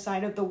from the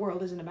side of the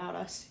world isn't about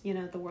us, you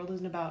know, the world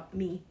isn't about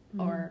me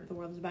or the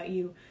world is about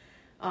you.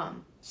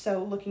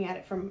 So looking at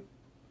it from,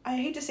 I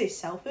hate to say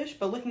selfish,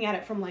 but looking at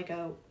it from, like,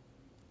 a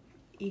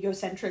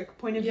egocentric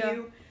point of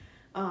view,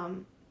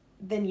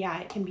 then yeah,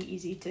 it can be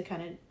easy to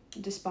kind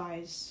of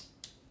despise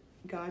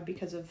God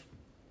because of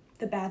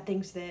the bad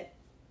things that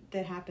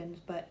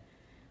happened. But,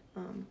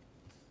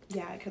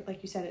 yeah, it could,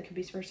 like you said, it could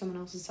be for someone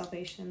else's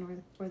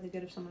salvation or the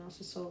good of someone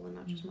else's soul and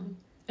not just mine.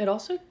 It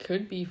also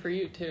could be for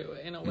you, too,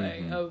 in a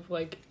way of,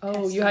 like,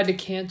 oh, you had to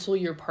cancel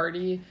your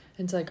party.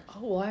 And it's like,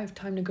 oh, well, I have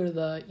time to go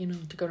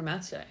to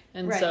Mass Day.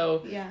 And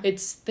so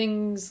it's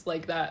things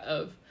like that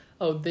of,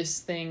 oh, this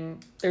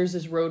thing, there's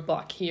this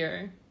roadblock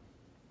here.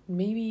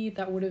 Maybe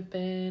that would have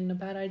been a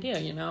bad idea,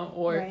 you know?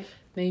 Or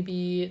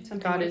maybe something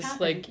God is,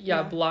 happened.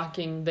 Like,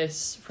 blocking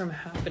this from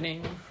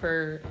happening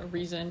for a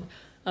reason.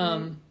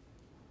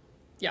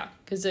 Yeah,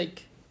 because,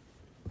 like,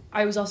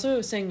 I was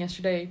also saying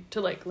yesterday, to,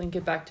 like, link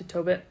it back to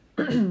Tobit,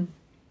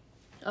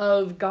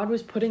 of God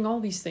was putting all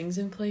these things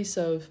in place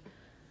of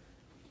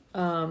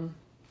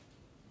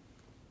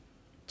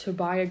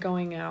Tobiah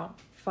going out,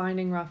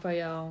 finding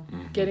Raphael,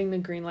 getting the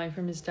green light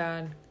from his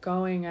dad,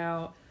 going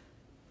out,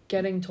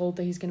 getting told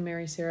that he's going to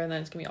marry Sarah and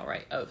then it's going to be all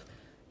right. Of,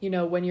 you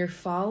know, when you're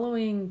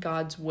following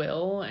God's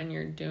will and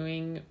you're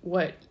doing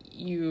what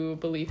you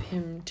believe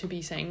him to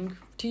be saying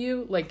to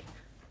you, like,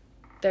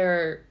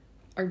 there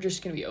are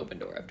just going to be open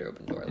door after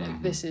open door.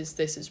 Like, this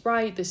is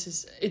right.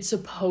 It's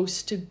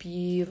supposed to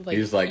be, like,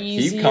 he's like,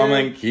 easier.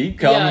 keep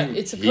coming. Yeah,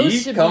 it's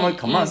supposed to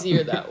be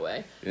easier that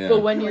way.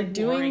 But when you're Like,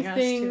 doing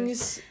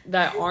things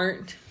that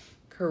aren't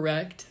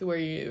correct, where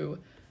you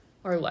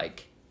are,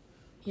 like,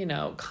 you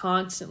know,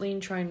 constantly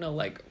trying to,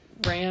 like,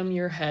 ram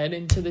your head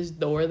into this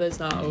door that's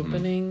not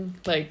opening,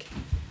 like,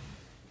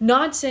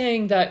 not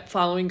saying that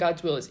following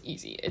God's will is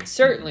easy. It's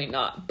certainly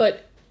not.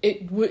 But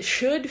it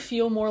should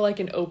feel more like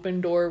an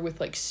open door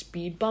with, like,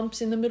 speed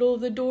bumps in the middle of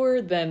the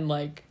door than,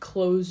 like,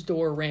 closed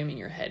door ramming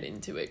your head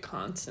into it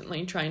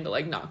constantly, trying to,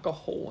 like, knock a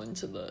hole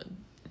into the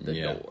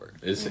door.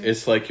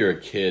 It's like you're a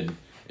kid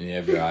and you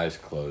have your eyes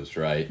closed,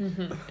 right?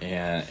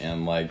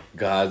 And like,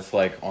 God's,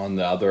 like, on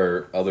the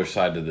other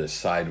side of this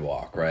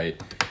sidewalk,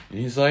 right? And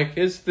he's like,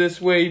 it's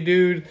this way,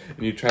 dude.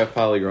 And you try to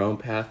follow your own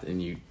path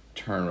and you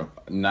turn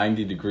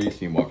 90 degrees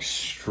and you walk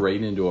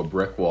straight into a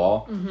brick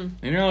wall. And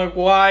you're like,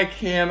 why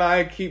can't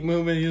I keep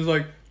moving? He's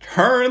like,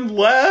 turn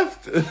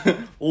left.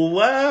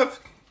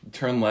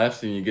 Turn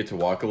left and you get to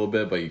walk a little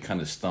bit, but you kind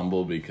of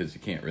stumble because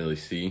you can't really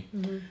see.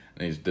 And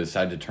he's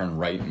decided to turn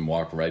right and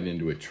walk right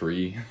into a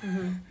tree.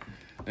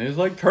 And he's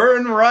like,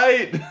 turn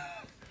right.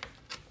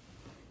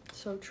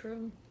 So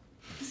true.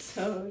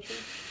 So true.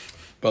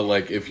 But,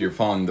 like, if you're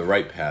following the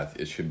right path,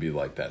 it should be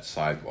like that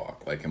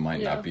sidewalk. Like, it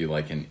might not be,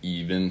 like, an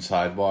even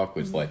sidewalk,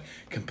 which is, like,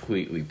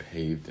 completely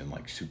paved and,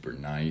 like, super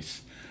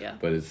nice. Yeah.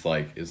 But it's,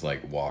 like,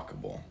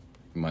 walkable.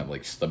 You might,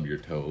 like, stub your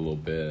toe a little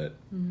bit.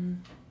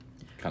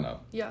 kind of.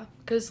 Yeah,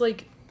 because,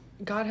 like,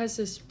 God has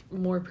this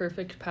more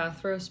perfect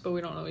path for us, but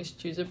we don't always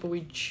choose it, but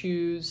we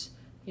choose,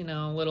 you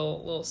know,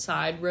 little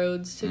side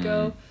roads to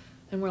go.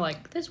 And we're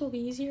like, this will be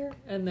easier.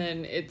 And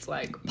then it's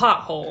like,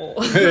 pothole.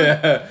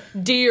 Yeah.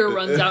 Deer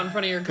runs out in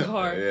front of your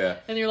car. Yeah.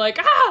 And you're like,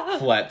 ah!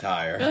 Flat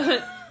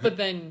tire. But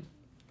then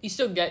you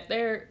still get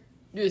there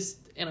just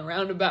in a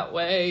roundabout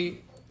way.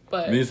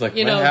 But, And he's like,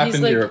 you what know, happened he's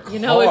to like, your car? you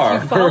know,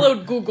 if you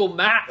followed Google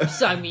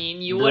Maps, I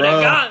mean, you would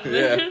have gotten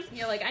there. Yeah.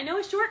 You're like, I know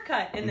a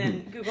shortcut, and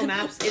then Google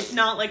Maps is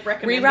not like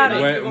recommended.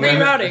 Rerouting. When-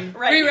 Rerouting.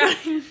 Right.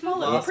 Rerouting.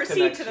 Follow. Lost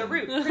Proceed to the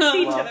route.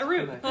 Proceed to the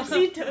route.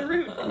 Proceed to the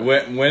route.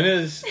 When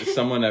is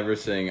someone ever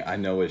saying, I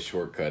know a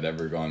shortcut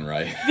ever gone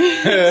right?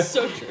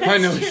 So true. I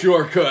know a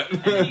shortcut.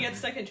 And then you get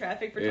stuck in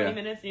traffic for 20 Yeah.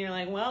 minutes, and you're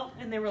like, well,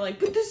 and they were like,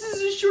 but this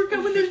is a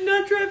shortcut when there's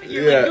not traffic.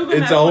 You're Yeah, like, Google it's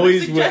Maps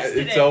always would have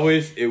suggested it's it.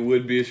 always it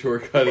would be a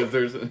shortcut if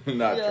there's not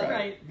Yeah. traffic.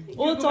 Right.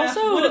 Well, Google it's Maps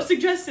also- would have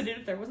suggested it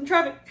if there wasn't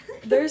traffic.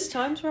 There's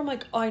times where I'm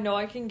like, oh, I know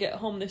I can get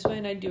home this way,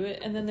 and I do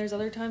it. And then there's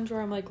other times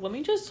where I'm like, let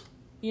me just,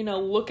 you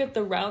know, look at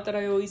the route that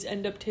I always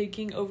end up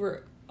taking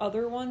over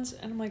other ones.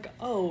 And I'm like,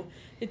 oh,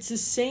 it's the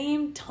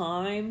same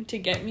time to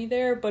get me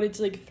there, but it's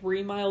like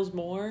 3 miles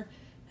more.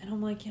 And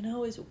I'm like, you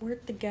know, is it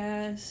worth the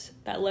gas?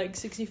 That like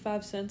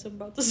 65 cents I'm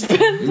about to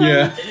spend on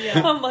Yeah. it?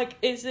 Yeah. I'm like,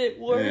 is it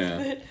worth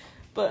Yeah. it?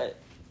 But,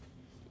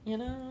 you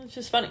know, it's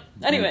just funny.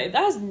 Anyway,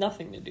 that has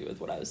nothing to do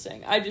with what I was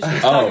saying. I just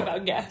was talking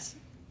about gas.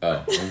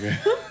 Oh, okay.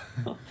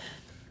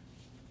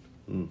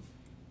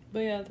 But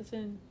yeah, that's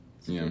it.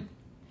 Yeah. good.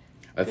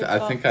 I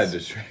think I thoughts.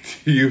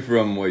 distracted you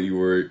from what you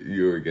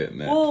were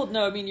getting at. Well,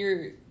 no, I mean,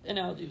 your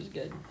analogy was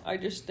good. I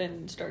just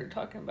then started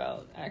talking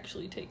about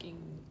actually taking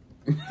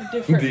a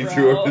different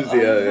Detours,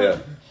 route.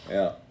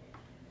 yeah.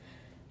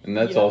 And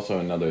that's Yeah. also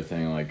another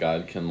thing. Like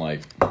God can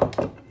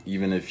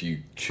even if you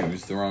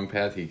choose the wrong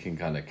path, He can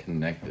kind of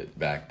connect it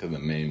back to the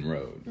main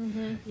road.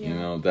 You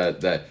know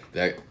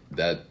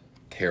that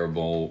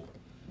terrible,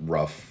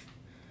 rough,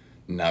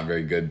 not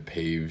very good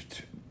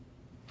paved,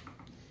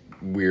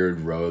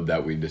 weird road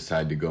that we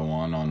decide to go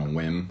on a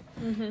whim.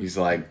 He's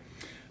like,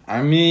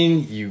 I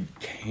mean, you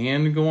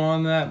can go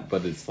on that,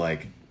 but it's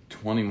like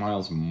 20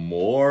 miles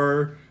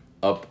more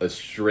up a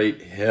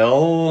straight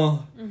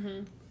hill,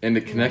 and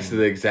it connects to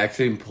the exact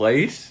same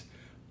place.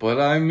 But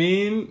I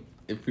mean,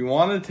 if you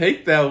want to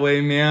take that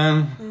way,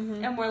 man,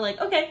 And we're like,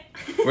 okay.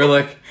 we're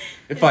like,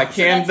 if I So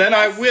can, that's then a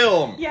yes. I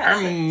will. Yeah,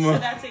 so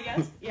that's a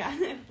yes.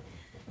 Yeah.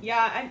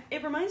 Yeah,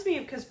 it reminds me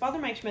of, because Father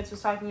Mike Schmitz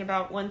was talking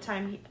about one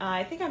time,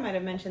 I think I might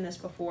have mentioned this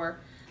before,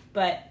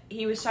 but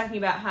he was talking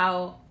about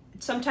how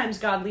sometimes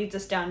God leads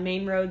us down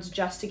main roads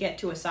just to get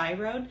to a side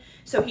road.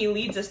 So he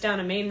leads us down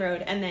a main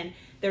road, and then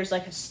there's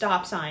like a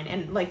stop sign,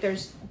 and like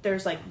there's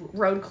like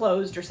road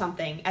closed or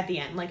something at the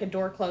end, like a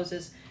door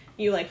closes.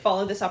 You like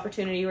follow this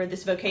opportunity or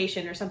this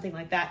vocation or something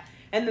like that,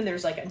 and then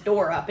there's like a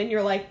door up, and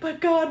you're like, but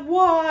God,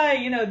 why?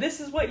 You know, this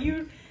is what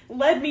you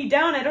led me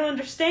down. I don't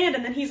understand.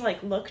 And then he's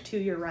like, look to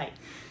your right.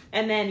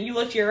 And then you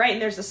look to your right,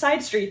 and there's a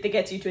side street that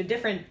gets you to a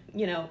different,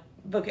 you know,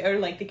 or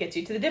like that gets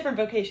you to the different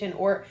vocation.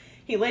 Or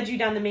he led you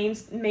down the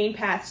main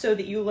path so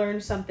that you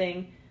learned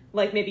something,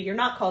 like maybe you're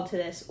not called to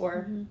this,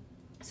 or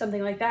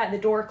something like that. The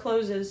door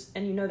closes,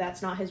 and you know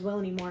that's not his will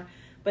anymore.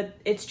 But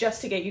it's just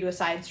to get you to a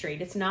side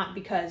street. It's not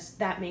because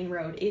that main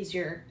road is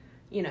your,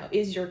 you know,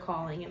 is your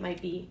calling. It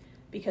might be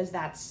because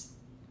that's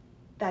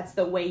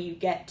the way you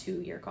get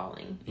to your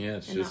calling. Yeah,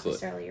 it's and just not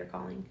necessarily your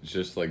calling. It's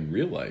just like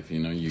real life, you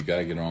know. You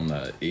gotta get on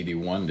the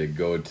 81 to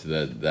go to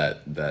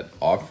that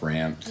off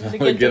ramp to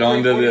get get to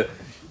onto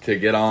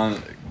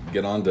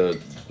get on to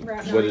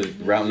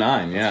Route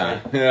 9.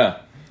 Yeah, That's yeah.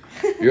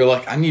 You're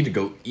like, I need to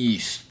go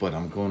east, but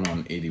I'm going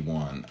on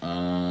 81.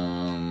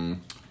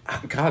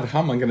 God, how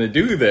am I gonna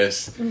do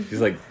this?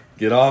 He's like,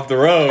 get off the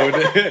road,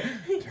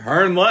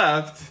 turn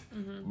left,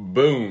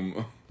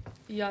 boom,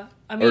 Yeah,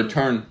 I mean, or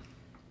turn.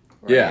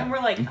 Yeah, And we're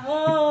like,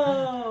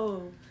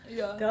 oh,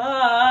 yeah.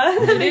 duh.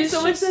 It Makes is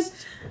so much just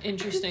sense.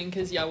 interesting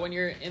because when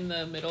you're in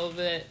the middle of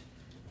it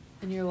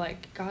and you're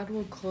like, God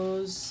will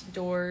close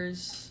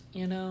doors,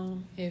 you know,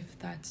 if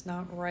that's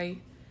not right,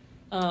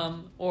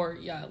 or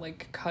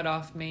like cut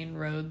off main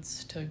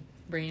roads to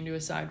bring you to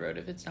a side road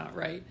if it's not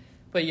right.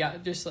 But yeah,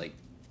 just like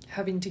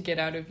having to get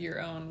out of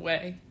your own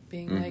way,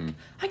 being like,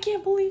 I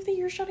can't believe that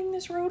you're shutting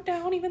this road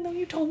down even though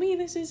you told me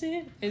this is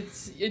it.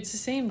 It's the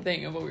same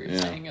thing of what we were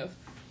saying of,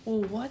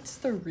 well, what's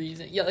the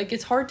reason? Yeah, like,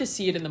 it's hard to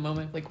see it in the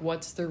moment, like,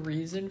 what's the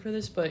reason for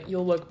this? But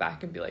you'll look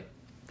back and be like,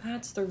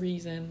 that's the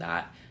reason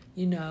that,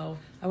 you know,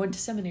 I went to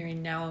seminary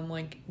and now I'm,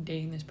 like,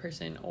 dating this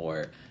person,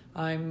 or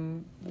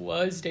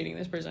was dating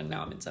this person,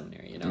 now I'm in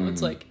seminary, you know?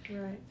 It's, like,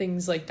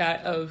 things like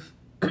that of,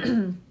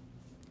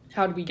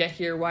 how did we get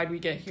here? Why did we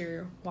get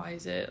here? Why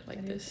is it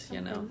like this,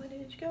 you know? Where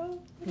did you go?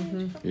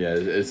 yeah.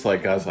 It's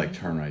like God's like,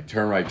 turn right,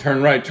 turn right,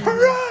 turn right, turn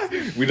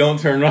right. We don't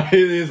turn right.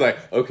 He's like,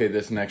 okay,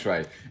 this next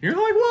right. You're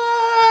like,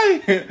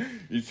 why?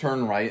 You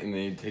turn right, and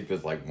then you take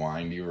this like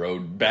windy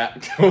road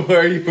back to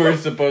where you were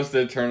supposed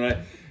to turn right.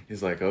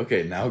 He's like,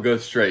 okay, now go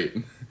straight.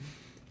 And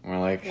we're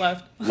like,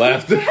 Left.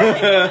 Left.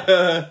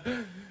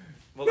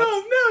 Well,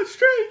 No,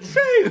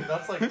 straight.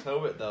 That's like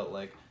Tobit though.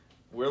 Like,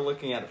 we're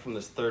looking at it from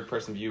this third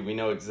person view. We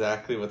know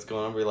exactly what's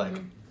going on. We're like,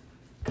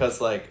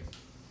 because like,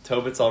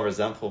 Tobit's all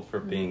resentful for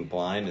being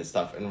blind and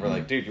stuff, and we're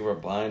like, dude, you were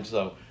blind,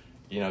 so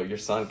your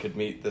son could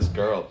meet this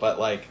girl. But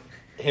like,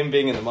 him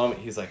being in the moment,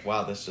 he's like,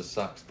 wow, this just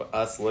sucks. But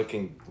us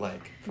looking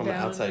like from an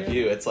outside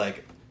view, it's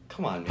like,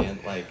 come on, man.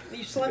 Like,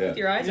 you slept with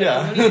your eyes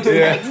open. What are you doing?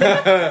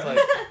 It's like,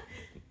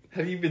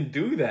 how do you even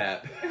do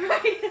that?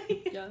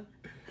 Yeah.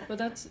 But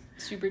that's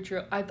super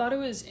true. I thought it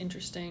was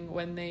interesting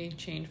when they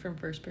changed from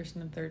first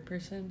person to third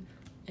person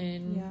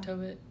in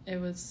Tobit. It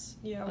was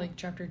like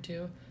chapter 2.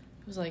 It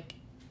was like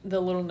the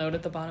little note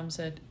at the bottom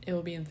said it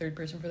will be in third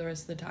person for the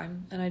rest of the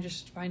time. And I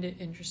just find it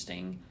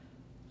interesting.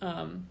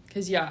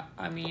 Because,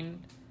 I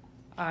mean,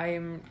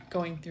 I'm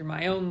going through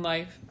my own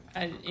life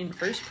in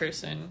first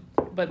person.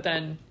 But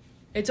then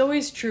it's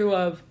always true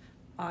of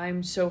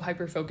I'm so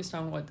hyper-focused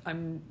on what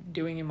I'm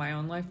doing in my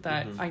own life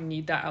that I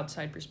need that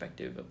outside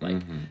perspective of,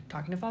 like,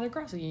 talking to Father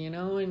Grossi,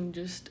 and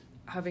just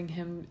having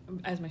him,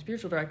 as my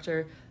spiritual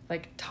director,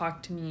 like,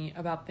 talk to me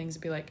about things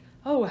and be like,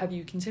 oh, have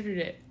you considered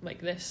it like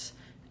this?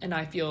 And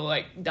I feel,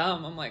 like,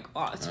 dumb. I'm like,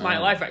 oh, it's my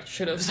life. I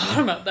should have thought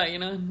about that,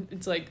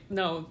 It's like,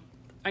 no,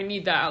 I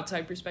need that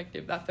outside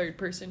perspective, that third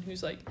person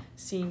who's, like,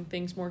 seeing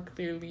things more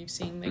clearly,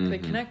 seeing, like, the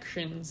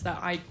connections that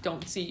I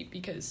don't see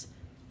because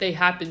they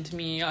happen to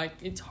me. Like,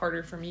 it's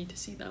harder for me to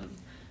see them,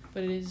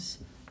 but it is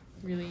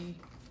really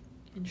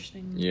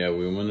interesting. Yeah,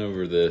 we went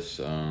over this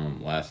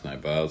last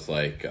night, but I was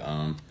like,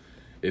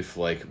 if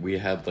like we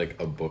had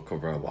like a book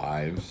of our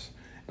lives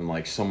and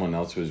like someone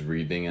else was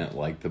reading it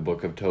like the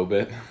book of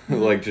Tobit,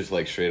 like just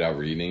like straight out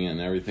reading it and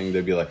everything,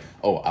 they'd be like,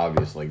 oh,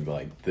 obviously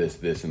like this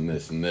and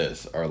this and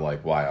this are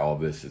like why all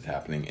this is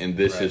happening, and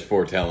this is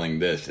foretelling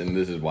this, and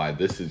this is why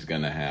this is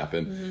gonna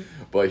happen.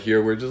 But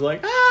here we're just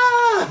like,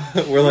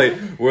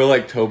 we're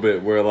like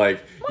Tobit, we're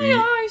like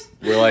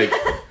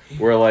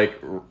we're like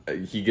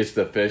he gets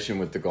the fish and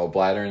with the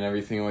gallbladder and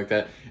everything like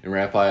that, and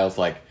Raphael's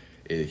like,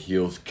 it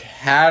heals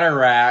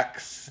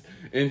cataracts,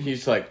 and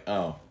he's like,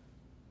 oh,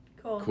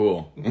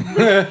 cool.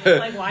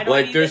 Like, why do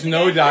I need there's this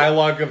no again?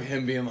 dialogue of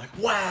him being like,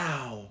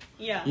 wow,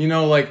 yeah,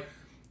 like,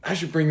 I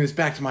should bring this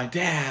back to my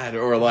dad,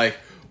 or like,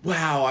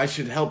 wow, I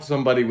should help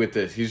somebody with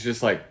this. He's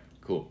just like,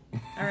 cool.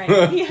 All right.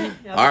 Yeah.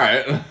 All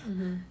right.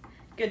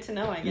 Good to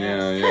know, I guess.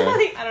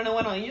 Yeah. I don't know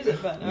when I'll use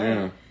it, but all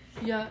right.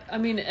 Yeah, I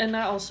mean, and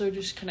that also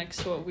just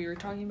connects to what we were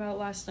talking about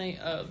last night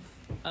of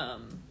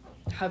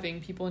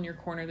having people in your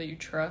corner that you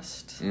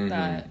trust,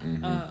 that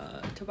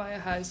Tobiah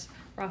has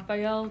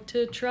Raphael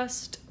to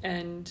trust,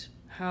 and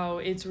how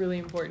it's really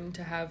important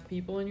to have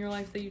people in your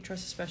life that you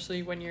trust,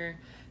 especially when you're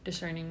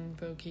discerning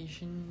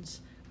vocations,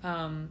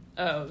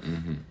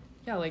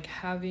 like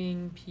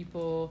having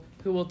people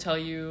who will tell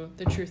you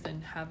the truth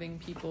and having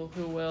people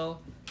who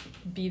will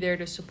be there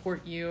to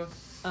support you,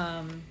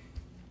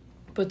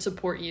 but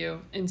support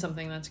you in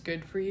something that's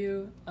good for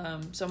you.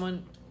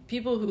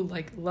 People who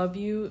like love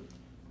you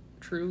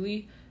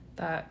truly,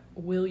 that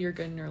will your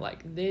good and are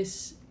like,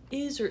 this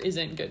is or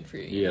isn't good for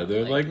you. Yeah,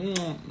 they're like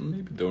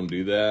maybe don't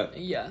do that.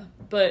 Yeah,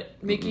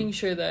 but making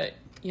sure that,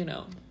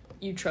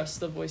 you trust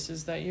the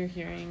voices that you're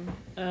hearing,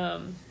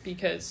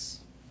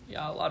 because,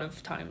 a lot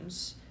of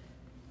times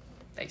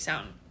they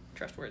sound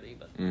trustworthy,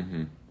 but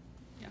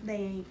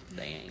They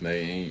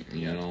ain't.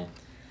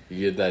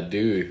 You get that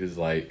dude who's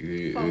like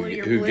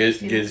who bliss,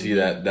 gives you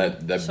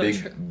that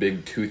So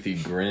big toothy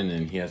grin,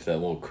 and he has that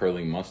little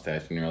curling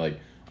mustache, and you're like,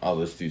 oh,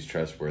 this dude's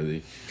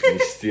trustworthy. And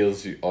he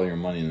steals all your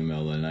money in the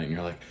middle of the night, and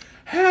you're like,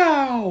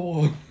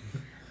 how?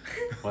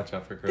 watch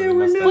out for There curly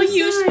were no mustaches. Well,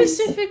 you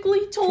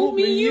specifically told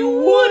me you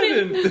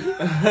wouldn't.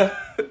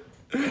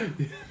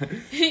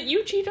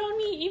 You cheat on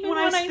me even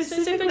when I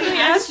specifically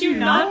asked you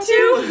not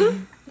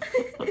to.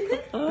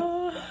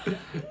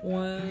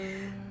 Wow.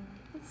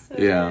 So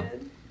Yeah.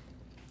 good.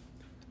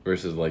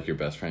 Versus like your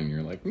best friend,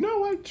 you're like,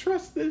 no, I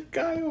trust this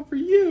guy over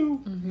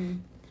you.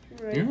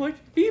 Right. You're like,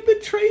 he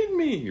betrayed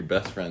me. Your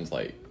best friend's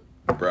like,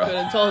 bro, Could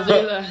have told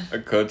you that. I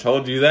could have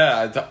told you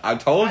that. I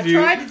told you.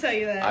 I tried to tell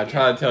you that. I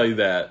tried to tell you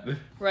that.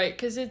 Right,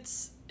 because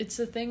it's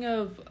the thing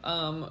of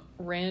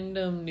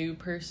random new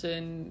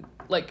person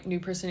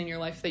in your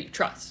life that you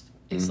trust.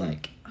 It's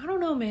like, I don't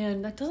know,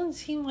 man, that doesn't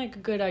seem like a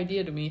good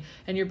idea to me.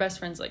 And your best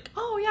friend's like,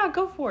 oh, yeah,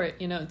 go for it.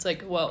 It's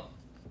like, well,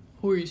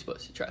 who are you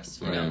supposed to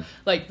trust? You know,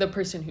 like the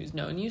person who's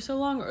known you so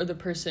long, or the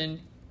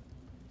person,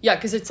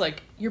 because it's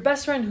like your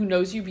best friend who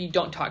knows you, but you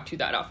don't talk to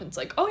that often. It's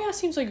like, oh yeah,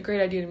 seems like a great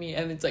idea to me.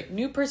 And it's like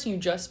new person you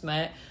just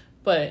met,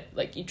 but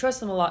like you trust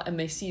them a lot, and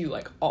they see you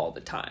like all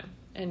the time,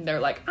 and they're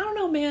like, I don't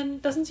know, man,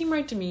 doesn't seem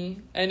right to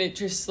me. And it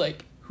just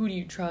like, who do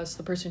you trust?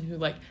 The person who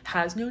like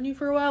has known you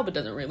for a while but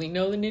doesn't really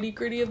know the nitty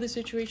gritty of the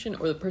situation,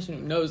 or the person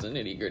who knows the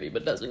nitty gritty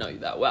but doesn't know you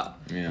that well?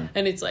 Yeah.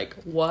 And it's like,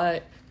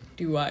 what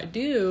do I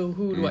do?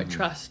 Who do I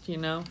trust?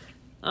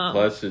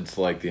 Plus, it's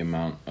like the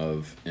amount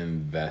of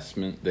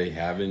investment they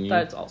have in you.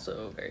 That's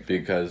also very fair.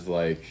 Because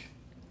like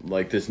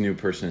this new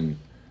person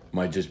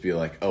might just be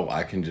like, oh,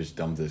 I can just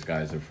dump this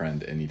guy as a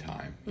friend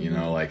anytime.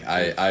 Like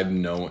I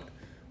know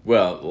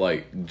Well,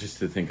 like, just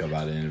to think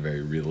about it in a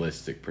very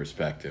realistic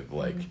perspective,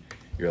 like,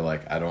 you're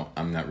like,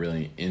 I'm not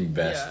really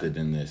invested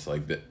in this.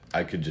 Like,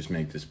 I could just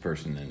make this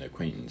person an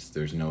acquaintance.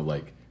 There's no,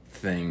 like,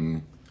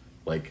 thing,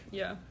 like,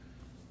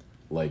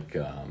 like,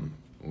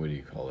 what do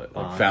you call it?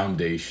 Like,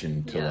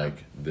 foundation to,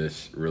 like,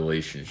 this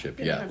relationship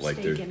yet.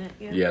 Like,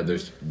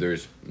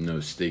 there's no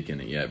stake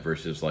in it yet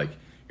versus, like,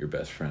 your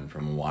best friend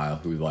from a while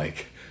who,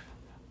 like,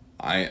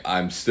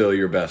 I'm still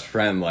your best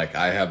friend. Like,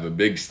 I have a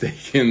big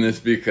stake in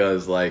this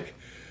because, like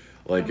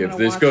if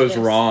this goes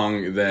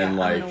wrong, then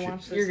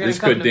this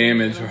could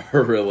damage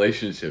our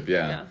relationship.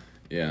 Yeah.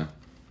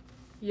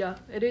 Yeah,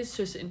 it is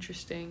just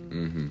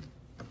interesting.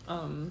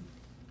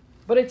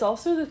 But it's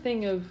also the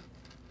thing of,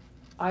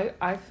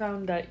 I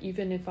found that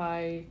even if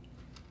I,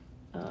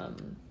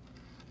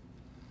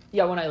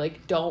 when I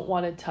like don't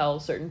want to tell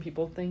certain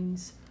people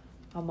things,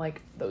 I'm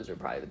like, those are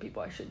probably the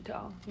people I should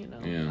tell.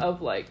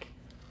 Of like,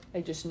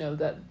 I just know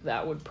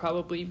that would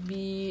probably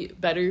be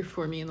better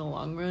for me in the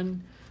long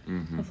run.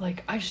 Of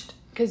like,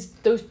 because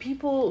those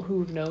people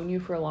who've known you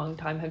for a long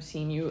time have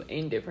seen you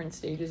in different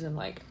stages and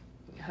like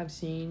have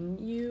seen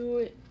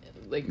you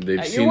like they've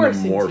at seen your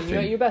worst the and morphing. seen you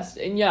at your best,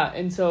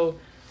 and so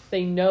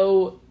they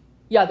know.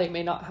 Yeah, they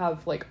may not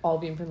have like all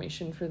the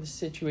information for the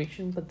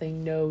situation, but they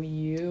know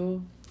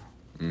you,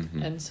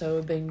 and so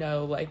they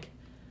know like,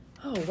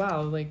 oh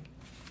wow, like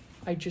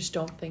I just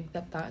don't think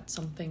that that's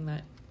something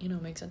that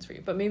makes sense for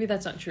you. But maybe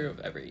that's not true of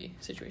every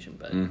situation,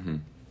 but.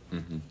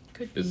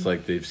 Could be. It's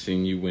like they've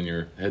seen you when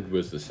your head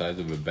was the size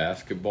of a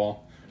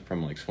basketball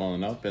from like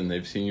swelling up, and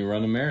they've seen you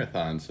run a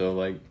marathon. So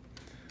like,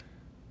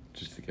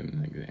 just to give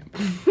an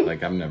example,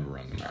 like I've never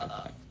run a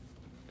marathon.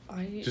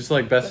 Just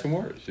like best and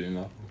worst,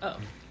 Oh,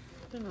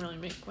 didn't really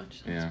make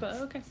much sense, but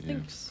okay,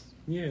 thanks.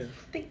 Yeah.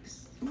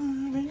 Thanks.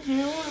 Thank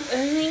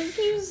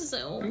you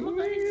so much.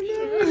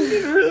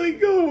 Didn't really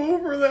go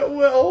over that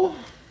well.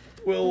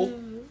 Well,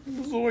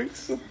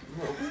 zoinks.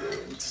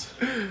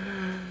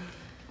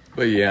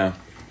 But yeah.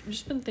 I've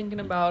just been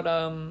thinking about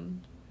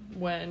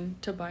when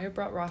Tobiah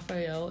brought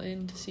Raphael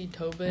in to see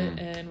Tobit,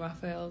 and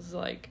Raphael's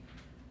like,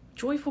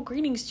 joyful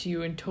greetings to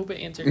you, and Tobit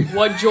answered,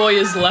 what joy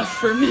is left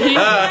for me?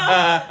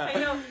 I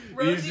know.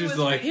 Rosie He's just was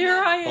like, here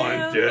I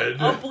am, I'm dead.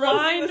 a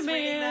blind Rosie was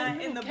reading man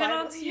that in the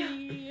cannot Bible.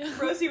 see.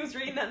 Rosie was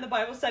reading that in the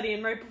Bible study,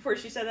 and right before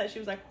she said that, she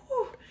was like,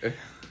 whew, And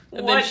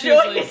what then she's joy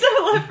like, is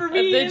there left for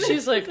me? and then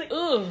she's like,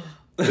 ugh.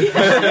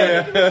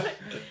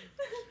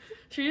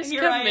 She just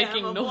Here kept I am,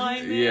 making a noise.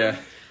 blind man. Yeah.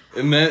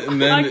 And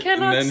then I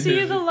cannot and then see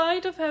his- the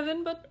light of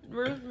heaven, but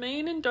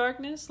remain in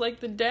darkness, like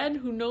the dead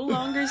who no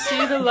longer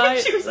see the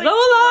light. She was like, Though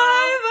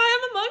alive, I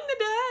am among the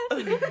dead.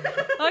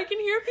 I can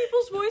hear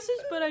people's voices,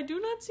 but I do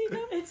not see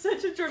them. It's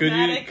such a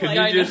dramatic, could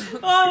like, you just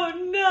oh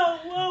no,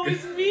 woe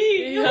is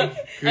me. Yeah. Like,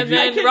 And you- I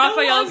then can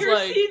Raphael's no longer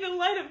like, see the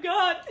light of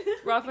God.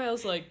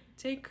 Raphael's like,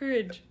 take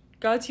courage.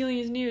 God's healing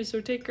is near, so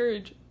take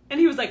courage. And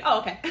he was like,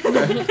 oh, okay. And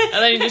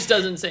then he just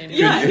doesn't say anything.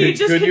 Yeah, he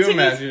just Could you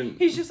continues. imagine-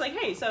 He's just like,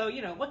 hey, so,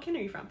 what kin are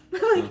you from?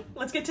 Like,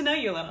 let's get to know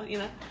you a little,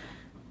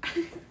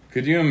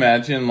 Could you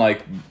imagine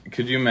like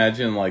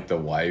the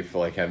wife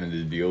like having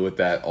to deal with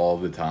that all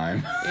the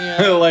time?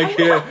 Yeah. Like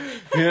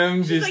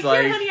him She's just like,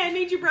 like, here, honey, I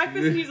made you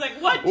breakfast. And he's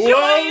like, what joy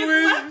woe is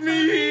left is for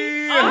me?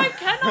 me. I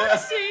cannot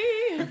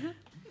see,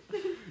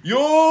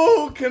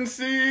 You can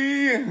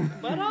see.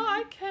 but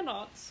I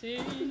cannot see.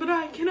 But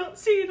I cannot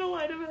see the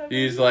light of heaven.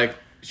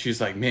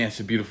 She's like, man, it's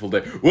a beautiful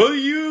day. Well,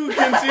 you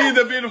can see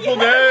the beautiful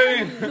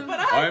day.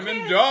 But I'm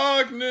in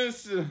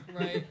darkness.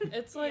 Right.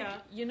 It's like,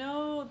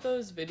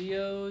 those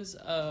videos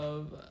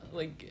of,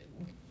 like,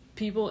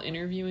 people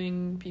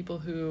interviewing people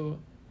who...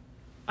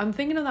 I'm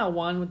thinking of that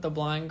one with the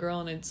blind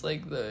girl, and it's,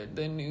 like, the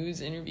news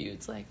interview.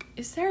 It's like,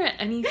 is there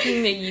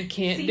anything that you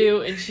can't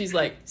do? And she's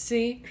like,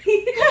 see?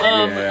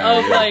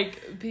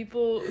 Like,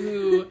 people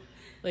who...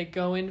 like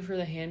go in for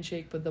the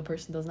handshake, but the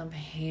person doesn't have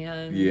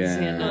hands.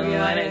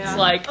 And it's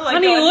like,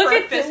 honey, look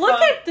at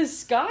the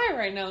sky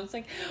right now. It's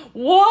like,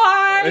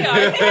 why?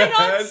 I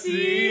cannot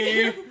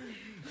see.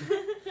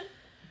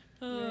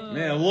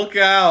 Man, look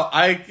out!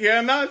 I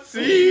cannot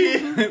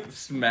see.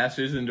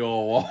 Smashes into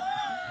a wall.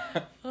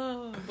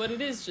 But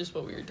it is just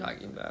what we were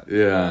talking about.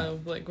 Yeah.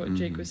 Like what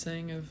Jake was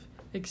saying of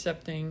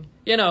accepting.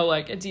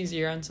 Like it's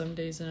easier on some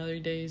days than other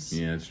days.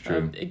 Yeah, it's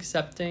true.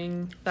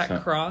 Accepting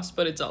that cross,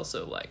 but it's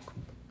also like.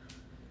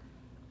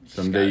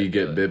 Someday you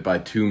get bit by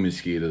 2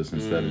 mosquitoes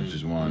instead of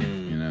just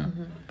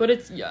one, But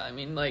it's,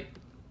 like,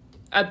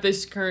 at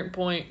this current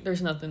point,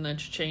 there's nothing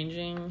that's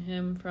changing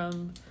him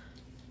from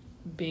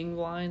being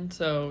blind,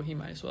 so he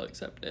might as well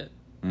accept it.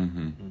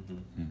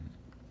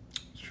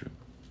 It's true.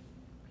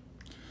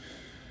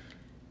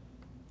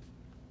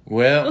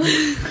 Well.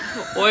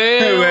 Bad, do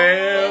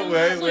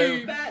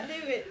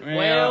it.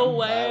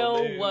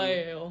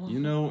 Well.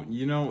 You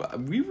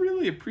we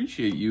really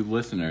appreciate you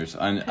listeners.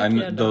 And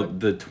yeah,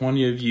 the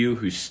 20 of you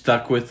who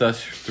stuck with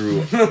us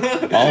through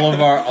all of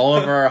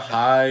our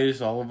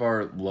highs, all of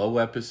our low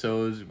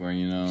episodes where,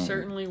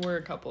 Certainly were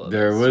a couple of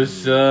there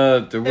us. there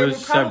There was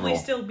will probably several.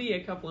 still be a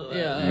couple of us.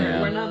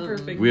 Yeah. We're not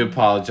perfect. We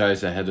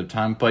apologize ahead of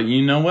time, but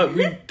you know what?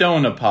 We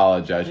don't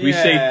apologize. We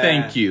say Yeah.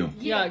 thank you.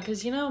 Yeah,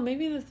 because,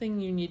 maybe the thing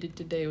you needed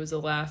today was a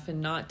laugh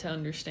and not to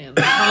understand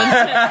the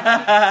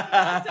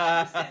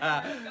context.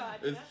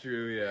 It's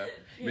true, yeah.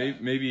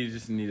 Maybe you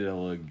just needed a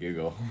little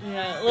giggle.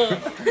 Yeah,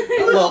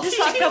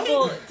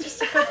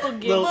 just a couple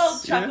gigs. Little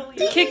chuckle.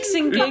 Kicks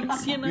and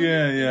gigs,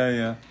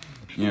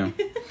 Yeah.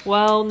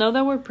 Well, know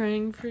that we're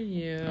praying for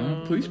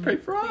you. Please pray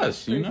for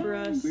us. pray for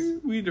us.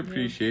 We'd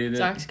appreciate it.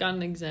 Zach's got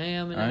an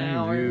exam in an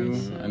hour.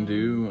 I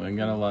do. I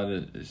got a lot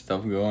of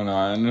stuff going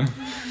on,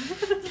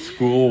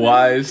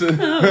 school-wise.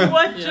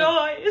 What Yeah.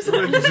 joy is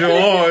What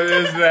joy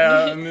is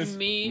that in this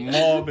Me.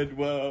 morbid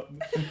world?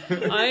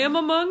 I am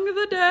among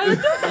the dead.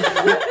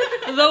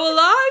 Though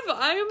alive,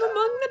 I am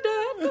among the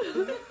dead.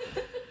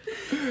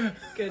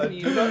 good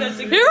news. That's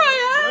a Here I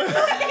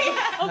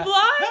am, a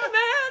blind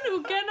man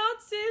who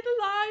cannot see the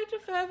light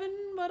of heaven,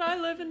 but I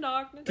live in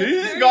darkness.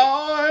 He's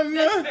gone.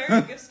 That's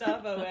very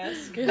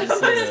Gustavo-esque. Yes. To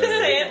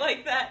say it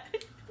like that.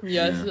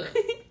 Yes.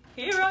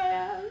 Here I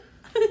am.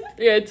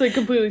 Yeah, it's like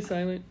completely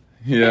silent.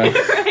 Yeah.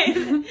 Right.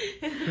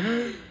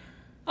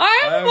 I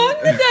am among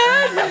the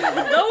dead.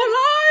 Though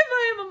alive,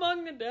 I am among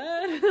the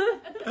dead.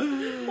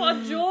 What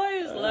joy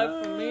is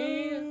left for me?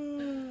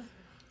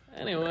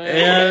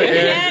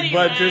 Anyway.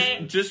 But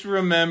just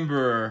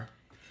remember,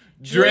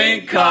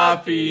 drink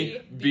coffee,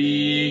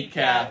 be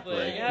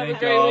Catholic. Have a Thank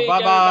great y'all. week,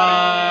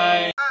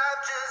 Bye-bye. I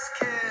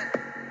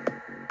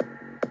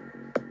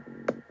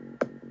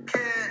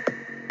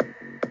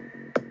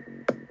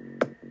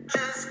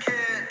just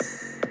can't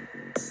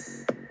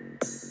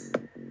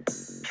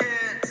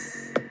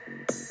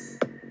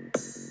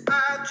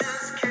I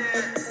just